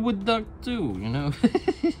 you a duck too, you know?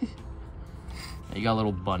 You got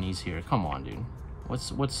little bunnies here. Come on, dude.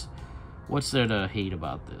 What's there to hate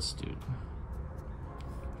about this, dude?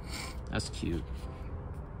 That's cute.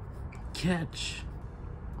 catch.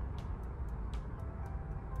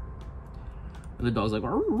 And the dog's like,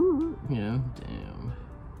 you know, damn.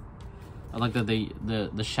 I like that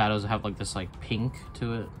the shadows have like this like pink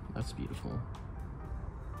to it. That's beautiful.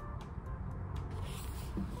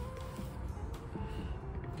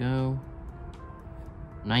 There we go.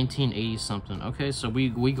 1980 something. Okay, so we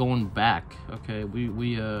going back. Okay,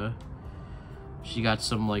 she got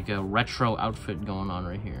some like a retro outfit going on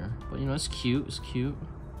right here. But you know, it's cute. It's cute.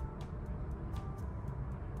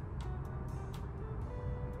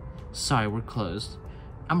 Sorry, we're closed.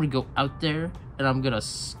 I'm gonna go out there and I'm gonna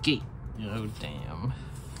skate. You know, damn.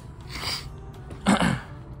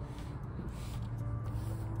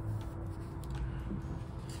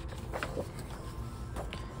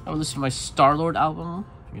 I would listen to my Star-Lord album,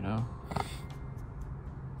 you know.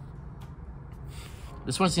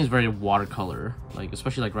 This one seems very watercolor, like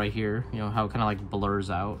especially like right here, you know, how it kind of like blurs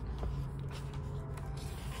out.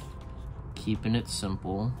 Keeping it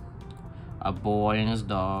simple. A boy and his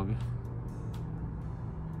dog.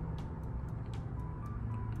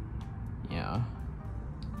 Yeah.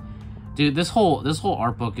 Dude, this whole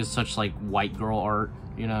art book is such like white girl art,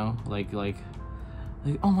 you know, like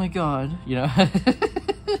oh my god, you know.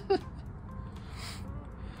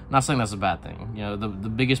 Not saying that's a bad thing, you know. The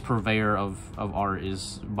biggest purveyor of art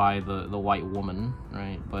is by the white woman,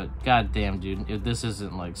 right? But goddamn, dude, if this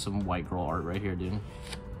isn't like some white girl art right here, dude.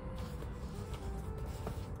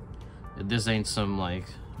 If this ain't some like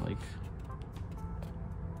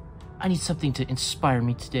I need something to inspire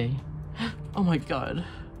me today. Oh my god.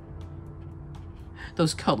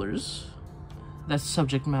 Those colors. That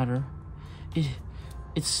subject matter.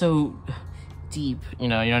 It's so deep, you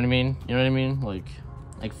know what I mean? You know what I mean? Like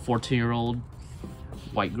 14-year-old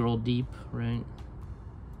white girl deep, right?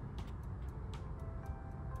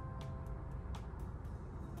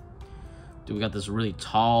 Dude, we got this really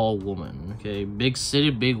tall woman, okay? Big city,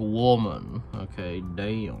 big woman, okay?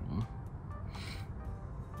 Damn.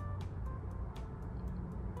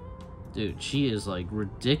 Dude, she is like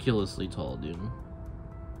ridiculously tall, dude.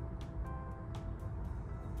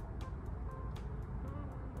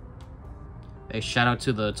 Hey, shout out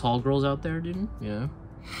to the tall girls out there, dude. Yeah.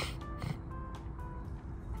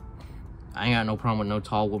 I ain't got no problem with no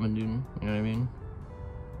tall woman, dude. You know what I mean?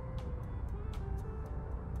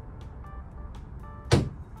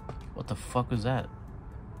 What the fuck was that?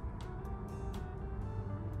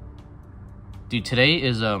 Dude, today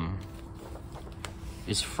is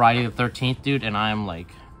Friday the 13th, dude, and I'm like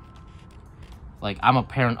I'm a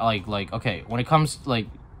parent, like okay, when it comes like,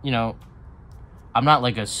 you know, I'm not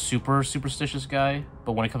like a super superstitious guy,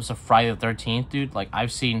 but when it comes to Friday the 13th, dude, like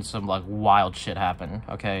I've seen some like wild shit happen,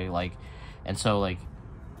 okay? Like, and so like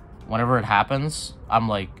whenever it happens, I'm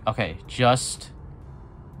like, okay, just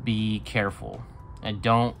be careful and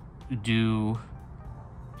don't do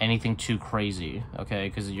anything too crazy, okay?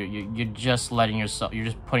 Because you're just letting yourself, you're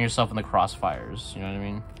just putting yourself in the crossfires, you know what I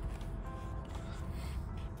mean?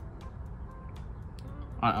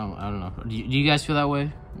 I don't know. Do you guys feel that way?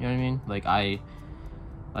 You know what I mean? Like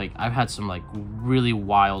I've had some like really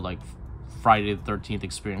wild like Friday the 13th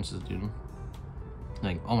experiences, dude.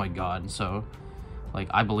 Like, oh my god. So like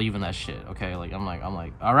I believe in that shit, okay? Like I'm like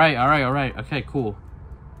all right, okay, cool.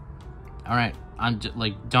 All right, I'm just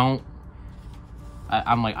like don't.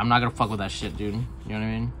 I'm like I'm not gonna fuck with that shit, dude. You know what I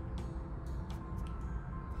mean?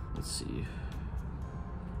 Let's see.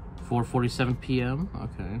 4:47 p.m.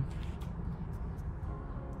 Okay.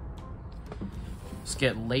 It's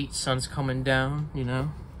getting late, sun's coming down, you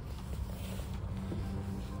know.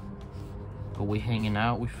 But we hanging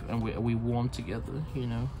out, we warm together, you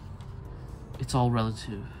know. It's all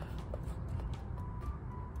relative.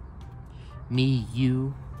 Me,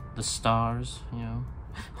 you, the stars, you know.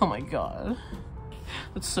 Oh my god,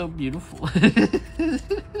 that's so beautiful.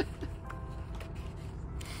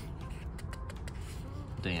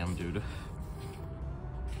 Damn, dude.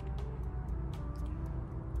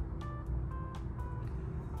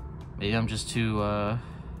 Maybe I'm just too, I'm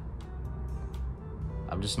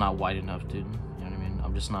just not white enough, dude. You know what I mean?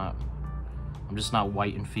 I'm just not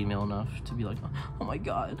white and female enough to be like, oh my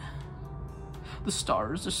god, the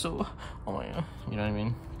stars are so, oh my god. You know what I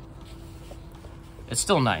mean? It's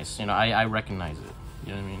still nice, you know, I recognize it,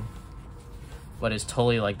 you know what I mean? But it's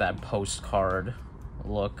totally like that postcard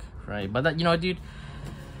look, right? But that, you know, dude,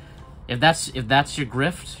 if that's your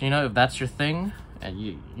grift, you know, if that's your thing, and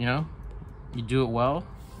you know, you do it well,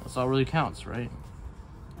 that's all really counts, right?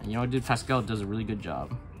 And you know what, dude, Pascal does a really good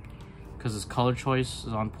job because his color choice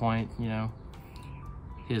is on point, you know.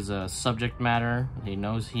 His subject matter, he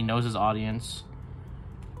knows his audience,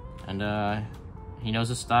 and he knows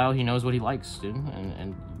his style, he knows what he likes, dude,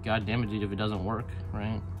 and god damn it, dude, if it doesn't work,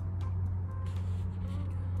 right?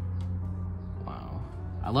 Wow.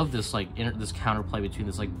 I love this, like, this counterplay between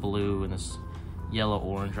this, like, blue and this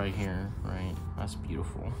yellow-orange right here, right? That's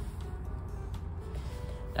beautiful.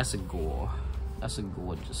 That's a goal. That's a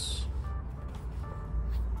gorgeous.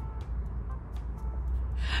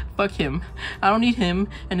 Fuck him. I don't need him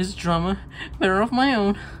and his drama. Better off my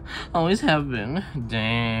own. Always have been.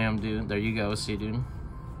 Damn, dude. There you go. See, dude.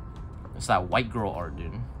 It's that white girl art,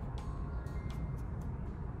 dude.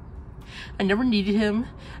 I never needed him.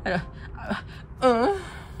 You know.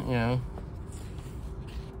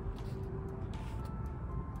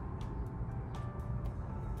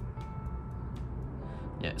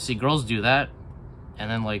 Yeah, see, girls do that,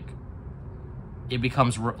 and then, like, it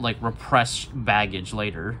becomes, like, repressed baggage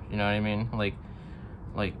later, you know what I mean? Like,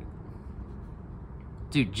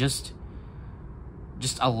 dude, just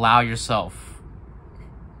allow yourself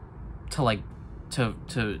to, like, to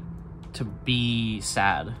be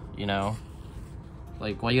sad, you know?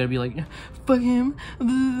 Like, why you gotta be like, fuck him,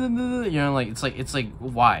 you know, like, it's like,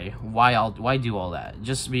 why do all that?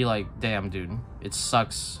 Just be like, damn, dude, it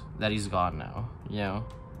sucks that he's gone now, you know?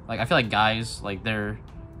 Like, I feel like guys, like, they're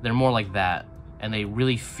more like that, and they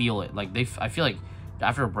really feel it. Like, I feel like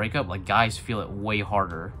after a breakup, like, guys feel it way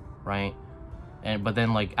harder, right? But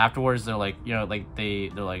then, like, afterwards, they're like, you know, like, they're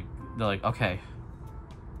like, okay,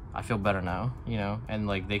 I feel better now, you know, and,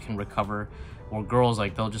 like, they can recover. Or girls,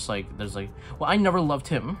 like, they'll just, like, there's like, well, I never loved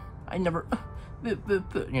him, I never, you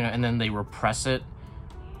know, and then they repress it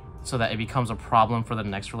so that it becomes a problem for the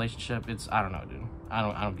next relationship. It's, I don't know, dude.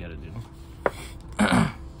 I don't get it, dude.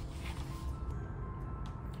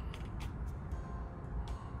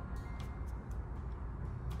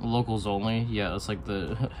 Locals only, yeah, it's like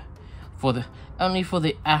only for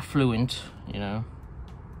the affluent, you know.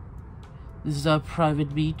 This is our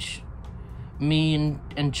private beach, me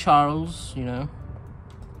and Charles, you know.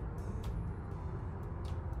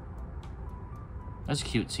 That's a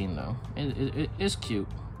cute scene though. It is cute,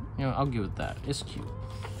 you know. I'll give it that. It's cute.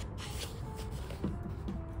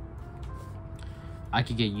 I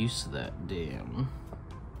could get used to that. Damn.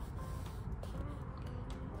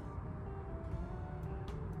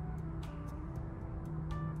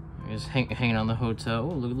 Just hanging on the hotel.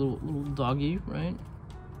 Oh, look at little doggy, right?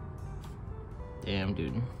 Damn,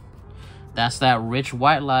 dude. That's that rich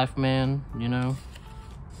white life, man, you know?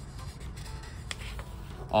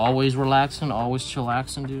 Always relaxing, always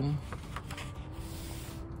chillaxing, dude.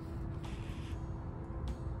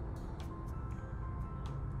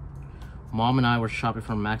 Mom and I were shopping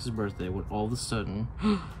for Max's birthday when all of a sudden,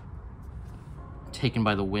 taken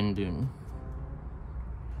by the wind, dude.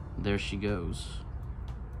 There she goes.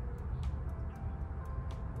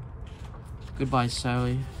 Goodbye,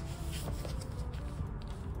 Sally.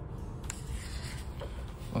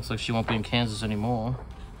 Looks like she won't be in Kansas anymore.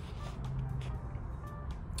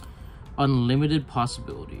 Unlimited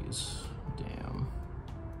possibilities. Damn.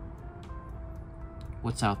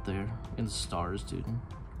 What's out there in the stars, dude?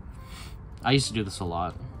 I used to do this a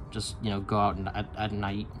lot. Just, you know, go out at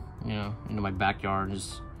night, you know, into my backyard and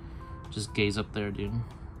just gaze up there, dude.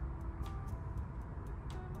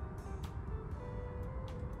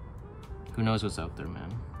 Who knows what's out there,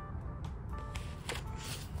 man?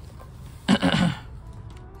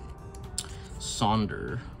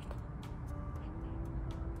 Sonder.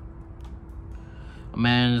 A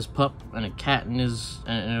man and his pup, and a cat and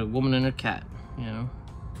a woman and a cat, you know.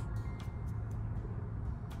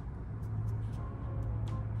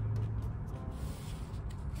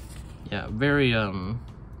 Yeah, very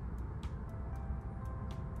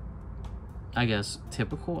I guess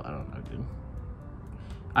typical. I don't know, dude.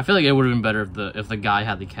 I feel like it would have been better if the guy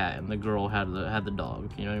had the cat and the girl had the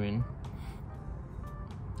dog. You know what I mean?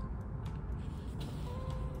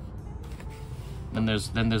 Then there's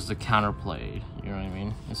the counterplay. You know what I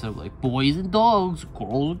mean? Instead of like boys and dogs,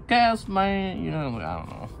 girls and cats, man. You know, like, I don't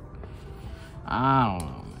know. I don't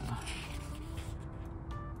know, man.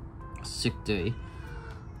 Sick day.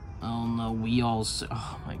 Oh no, we all.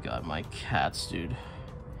 Oh my god, my cats, dude.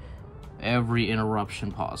 Every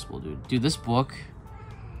interruption possible, dude. Dude, this book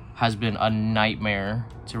has been a nightmare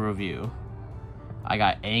to review. I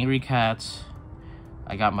got angry cats.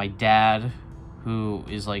 I got my dad, who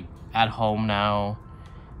is like at home now,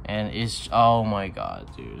 and it's, oh my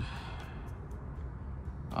god, dude.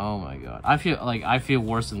 Oh my god. I feel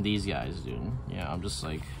worse than these guys, dude. Yeah, I'm just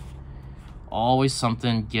like, always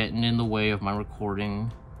something getting in the way of my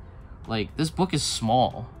recording. Like, this book is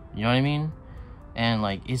small, you know what I mean? And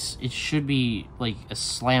like, it should be like a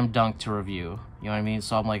slam dunk to review, you know what I mean?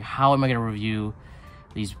 So I'm like, how am I gonna review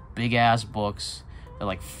these big ass books? They're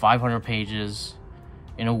like 500 pages,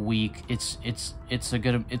 in a week, it's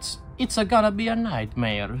gonna be a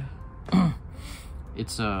nightmare.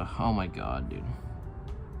 It's oh my god, dude.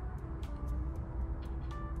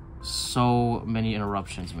 So many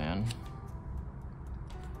interruptions, man.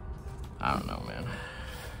 I don't know, man.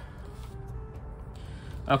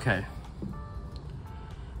 Okay.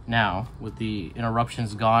 Now, with the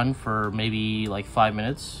interruptions gone for maybe like 5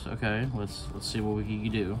 minutes, okay, let's see what we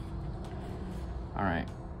can do. All right.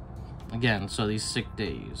 Again, so these sick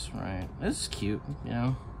days, right? This is cute, you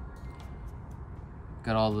know.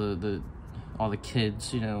 Got all the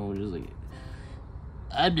kids, you know, just like,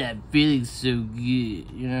 I'm not feeling so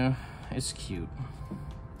good, you know. It's cute.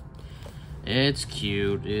 It's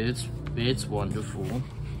cute. It's wonderful.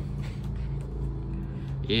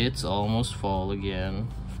 It's almost fall again.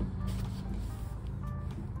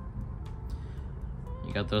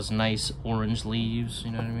 You got those nice orange leaves,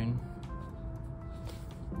 you know what I mean?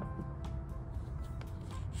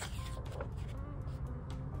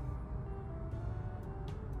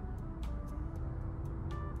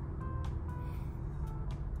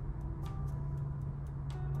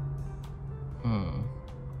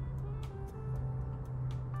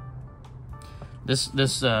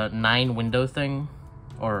 This 9 window thing,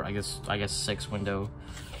 or I guess 6 window,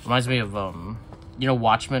 reminds me of you know,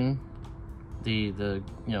 Watchmen, the you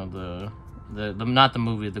know, the not the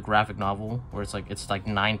movie, the graphic novel, where it's like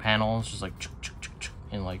 9 panels, just like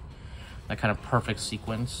in like that kind of perfect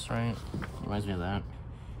sequence, right? Reminds me of that.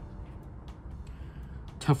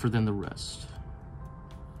 Tougher than the rest.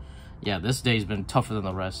 Yeah, this day's been tougher than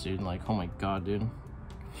the rest, dude. Like, oh my god, dude.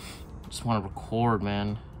 Just want to record,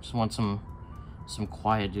 man. Just want some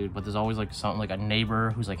quiet, dude. But there's always like something, like a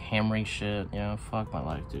neighbor who's like hammering shit. You know, fuck my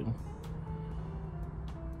life, dude.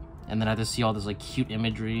 And then I have to see all this like cute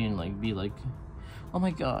imagery and like be like, oh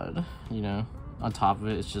my god, you know. On top of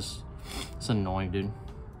it, it's annoying, dude.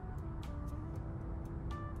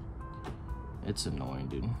 It's annoying,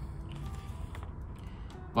 dude.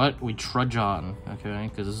 But we trudge on, okay?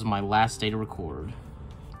 Because this is my last day to record.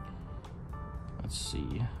 Let's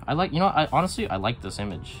see. I like, you know, honestly, I like this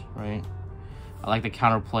image, right? I like the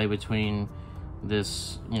counterplay between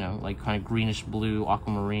this, you know, like kind of greenish blue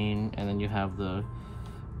aquamarine, and then you have the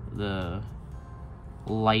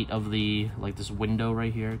light of the, like this window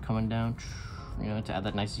right here coming down, you know, to add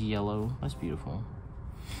that nice yellow. That's beautiful.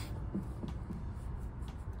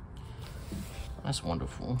 That's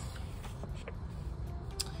wonderful.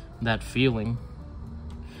 That feeling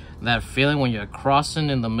when you're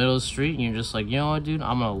crossing in the middle of the street and you're just like, you know what, dude,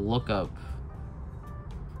 I'm gonna look up.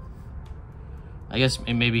 I guess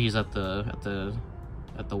maybe he's at the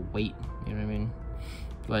weight, you know what I mean?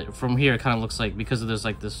 But from here, it kind of looks like, because of there's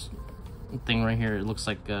like this thing right here, it looks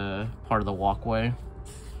like part of the walkway.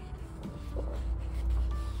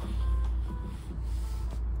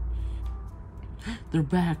 They're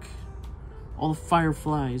back. All the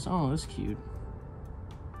fireflies. Oh, that's cute.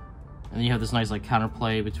 And then you have this nice like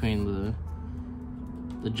counterplay between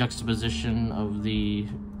the juxtaposition of the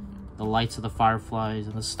lights of the fireflies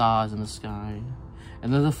and the stars in the sky,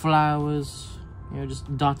 and then the flowers, you know,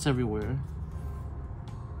 just dots everywhere.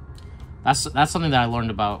 That's something that I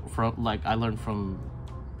learned about from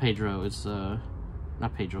Pedro. It's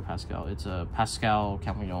not Pedro Pascal. It's Pascal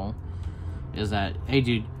Campion. Is that, hey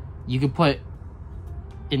dude, you can put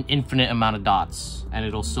an infinite amount of dots and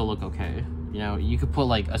it'll still look okay. You know, you could put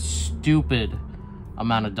like a stupid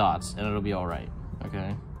amount of dots and it'll be all right.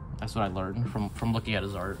 Okay, that's what I learned from looking at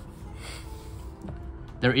his art.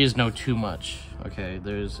 There is no too much. Okay,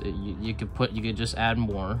 you could just add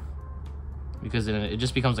more, because then it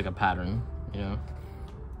just becomes like a pattern. You know.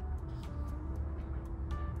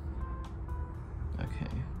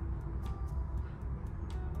 Okay.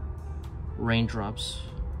 Raindrops.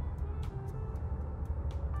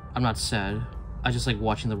 I'm not sad. I just like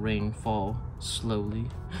watching the rain fall slowly.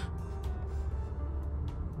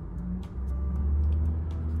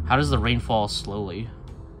 How does the rain fall slowly?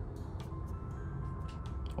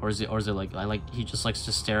 Or is it like he just likes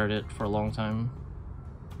to stare at it for a long time?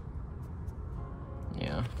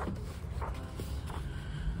 Yeah.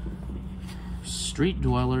 Street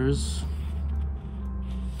dwellers.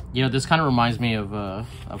 You know, this kind of reminds me of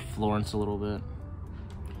Florence a little bit.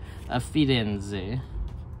 Firenze.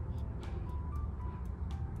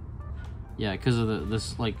 Yeah, because of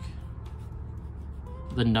this like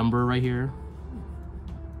the number right here.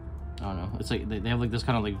 I don't know. It's like they have like this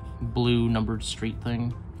kind of like blue numbered street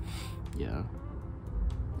thing. Yeah,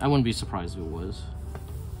 I wouldn't be surprised if it was.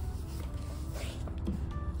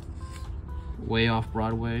 Way off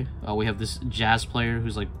Broadway. Oh, we have this jazz player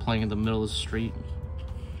who's like playing in the middle of the street.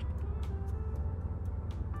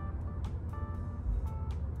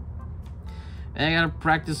 I gotta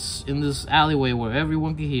practice in this alleyway where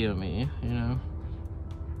everyone can hear me, you know?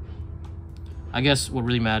 I guess what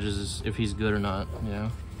really matters is if he's good or not, you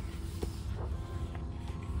know?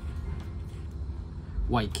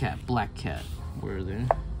 White cat, black cat. Where are they?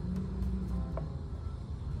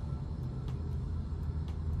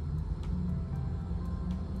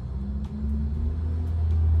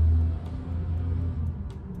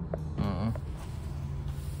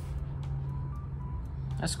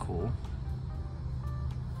 That's cool.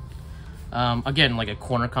 Again, like a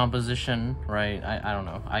corner composition, right? I don't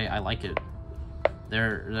know. I like it.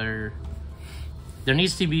 There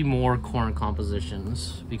needs to be more corner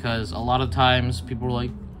compositions, because a lot of times people are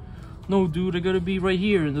like, no, dude, I gotta be right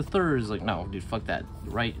here in the third. It's like, no, dude, fuck that.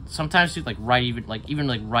 Right? Sometimes, dude, like right, even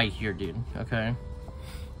like right here, dude. Okay.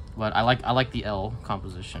 But I like the L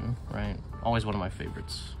composition, right? Always one of my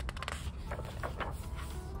favorites.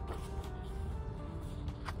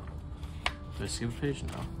 Did I skip a page?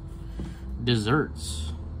 No.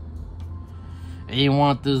 Desserts. Hey, you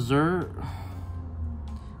want dessert?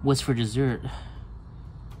 What's for dessert?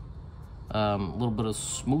 A little bit of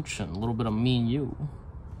smooching, a little bit of me and you,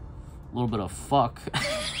 a little bit of fuck.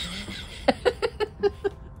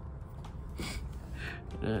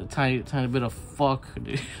 Tiny bit of fuck,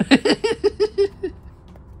 dude.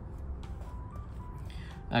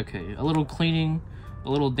 Okay, a little cleaning, a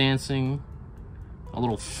little dancing, a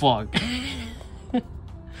little fuck.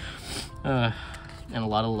 And a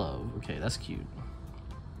lot of love. Okay, that's cute.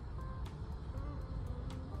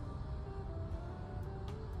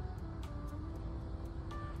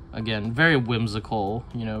 Again, very whimsical,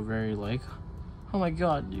 you know, very like, oh my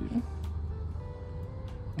god, dude.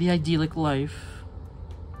 The idyllic life.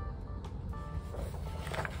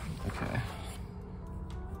 Okay.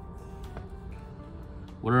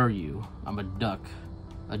 What are you? I'm a duck.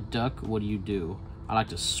 A duck, what do? I like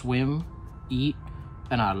to swim, eat,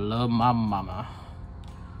 and I love my mama.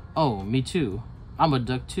 Oh, me too. I'm a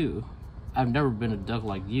duck too. I've never been a duck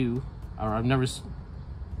like you. Or I've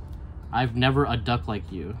never a duck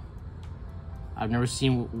like you. I've never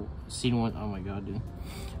seen one. Oh my god, dude.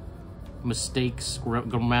 Mistakes,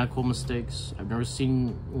 grammatical mistakes. I've never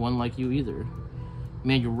seen one like you either.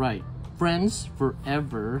 Man, you're right. Friends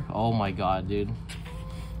forever. Oh my god, dude.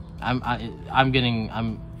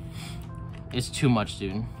 It's too much,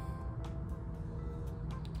 dude.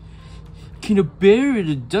 Can a bear and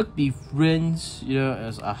a duck be friends? You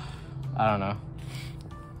know, I don't know.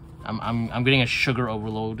 I'm getting a sugar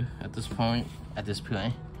overload at this point. At this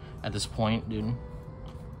point, dude.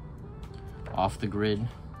 Off the grid.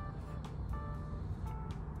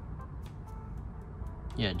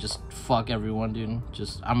 Yeah, just fuck everyone, dude.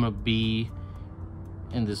 I'm gonna be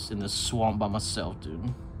in this swamp by myself,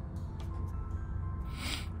 dude.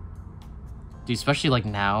 Dude, especially like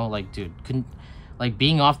now, like, dude, like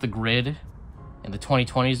being off the grid in the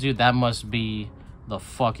 2020s, dude, that must be the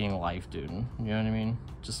fucking life, dude. You know what I mean?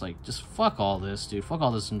 Just fuck all this, dude. Fuck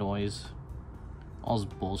all this noise. All this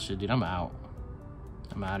bullshit, dude. I'm out.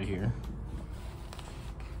 I'm out of here.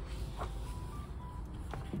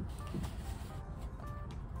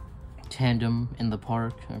 Tandem in the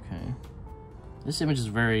park. Okay. This image is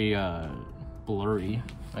very blurry.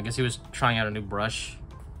 I guess he was trying out a new brush.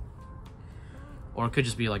 Or it could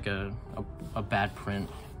just be like a bad print.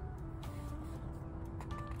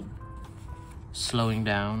 Slowing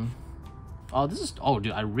down. Oh,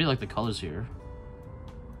 dude, I really like the colors here.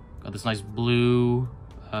 Got this nice blue,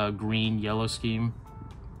 green, yellow scheme.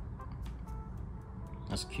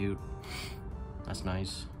 That's cute. That's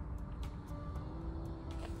nice.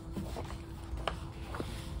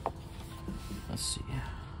 Let's see.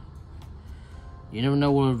 You never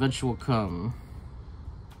know when adventure will come.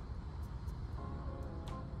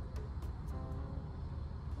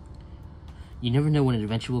 You never know when an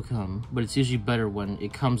adventure will come, but it's usually better when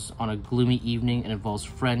it comes on a gloomy evening and involves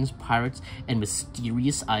friends, pirates, and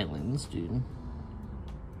mysterious islands, dude.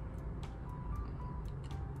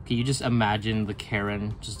 Can you just imagine the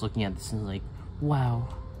Karen just looking at this and like, wow,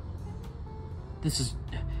 this is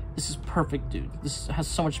perfect, dude. This has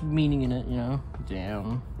so much meaning in it, you know?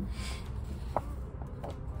 Damn.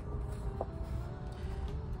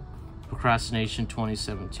 Procrastination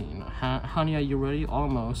 2017. Honey, are you ready?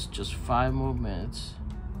 Almost. Just 5 more minutes.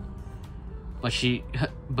 But she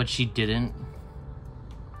didn't.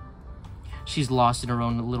 She's lost in her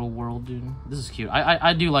own little world, dude. This is cute.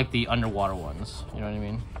 I do like the underwater ones. You know what I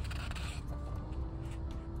mean?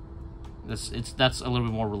 That's a little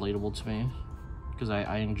bit more relatable to me, because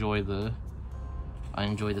I enjoy the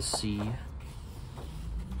sea.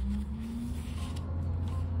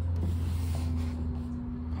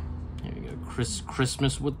 Here we go.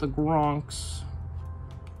 Christmas with the Gronks.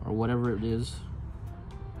 or whatever it is.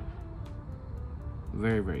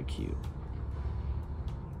 Very, very cute.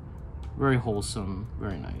 Very wholesome,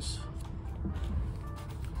 very nice.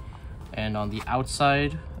 And on the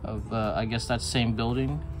outside of, I guess that same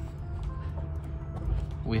building,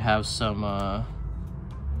 we have some,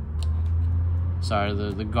 sorry,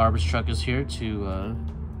 the garbage truck is here to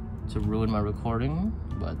ruin my recording,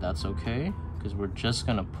 but that's okay, because we're just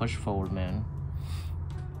gonna push forward, man,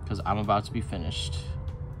 because I'm about to be finished.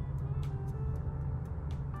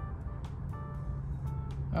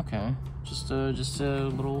 Okay, just a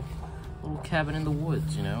little cabin in the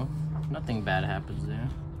woods, you know? Nothing bad happens there.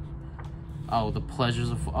 Oh, the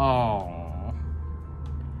pleasures of, oh.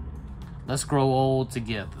 Let's grow old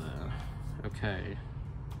together. Okay.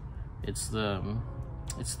 It's the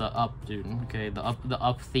Up, dude. Okay, the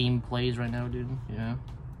Up theme plays right now, dude. Yeah.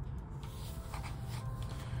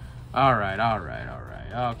 Alright.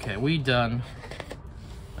 Okay, we done.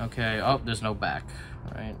 Okay, oh, there's no back.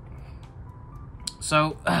 Alright.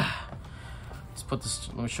 So, let's put this,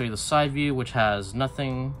 let me show you the side view, which has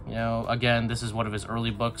nothing, you know. Again, this is one of his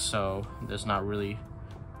early books, so there's not really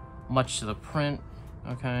much to the print,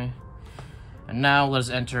 okay. And now let's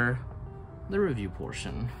enter the review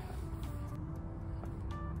portion.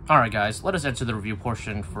 Alright guys, let us enter the review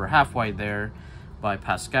portion for Halfway There by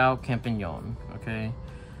Pascal Campion, okay.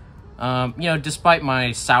 You know, despite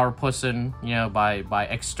my sourpussing, you know, by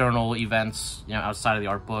external events, you know, outside of the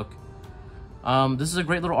art book, this is a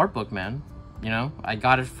great little art book, man. You know, I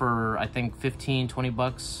got it for, I think, 15-20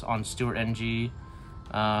 bucks on Stuart NG.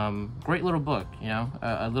 Great little book, you know,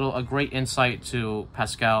 a great insight to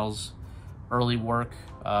Pascal's early work.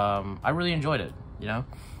 I really enjoyed it, you know.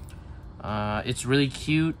 It's really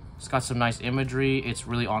cute. It's got some nice imagery. It's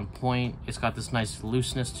really on point. It's got this nice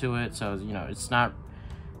looseness to it. So, you know, it's not,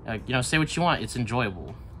 you know, say what you want. It's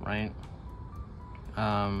enjoyable, right?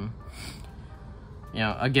 You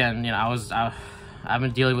know, again, you know, I've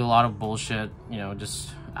been dealing with a lot of bullshit, you know,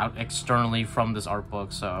 just out externally from this art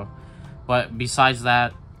book. So, but besides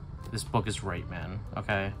that, this book is great, man.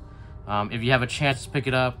 Okay. If you have a chance to pick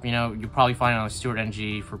it up, you know, you'll probably find it on Stuart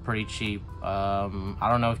NG for pretty cheap. I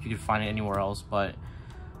don't know if you can find it anywhere else, but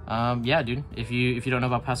yeah, dude. If you don't know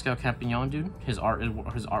about Pascal Campion, dude, his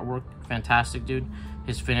artwork, fantastic, dude.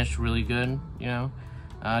 His finish, really good. You know,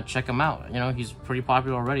 check him out. You know, he's pretty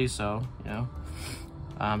popular already, so you know,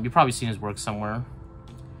 you've probably seen his work somewhere.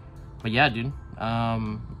 But yeah, dude.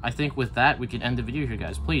 I think with that, we can end the video here,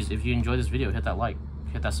 guys. Please, if you enjoyed this video, hit that like,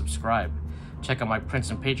 hit that subscribe. Check out my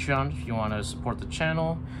prints and Patreon if you want to support the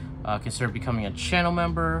channel. Consider becoming a channel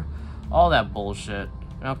member. All that bullshit.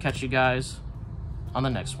 And I'll catch you guys on the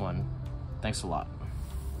next one. Thanks a lot.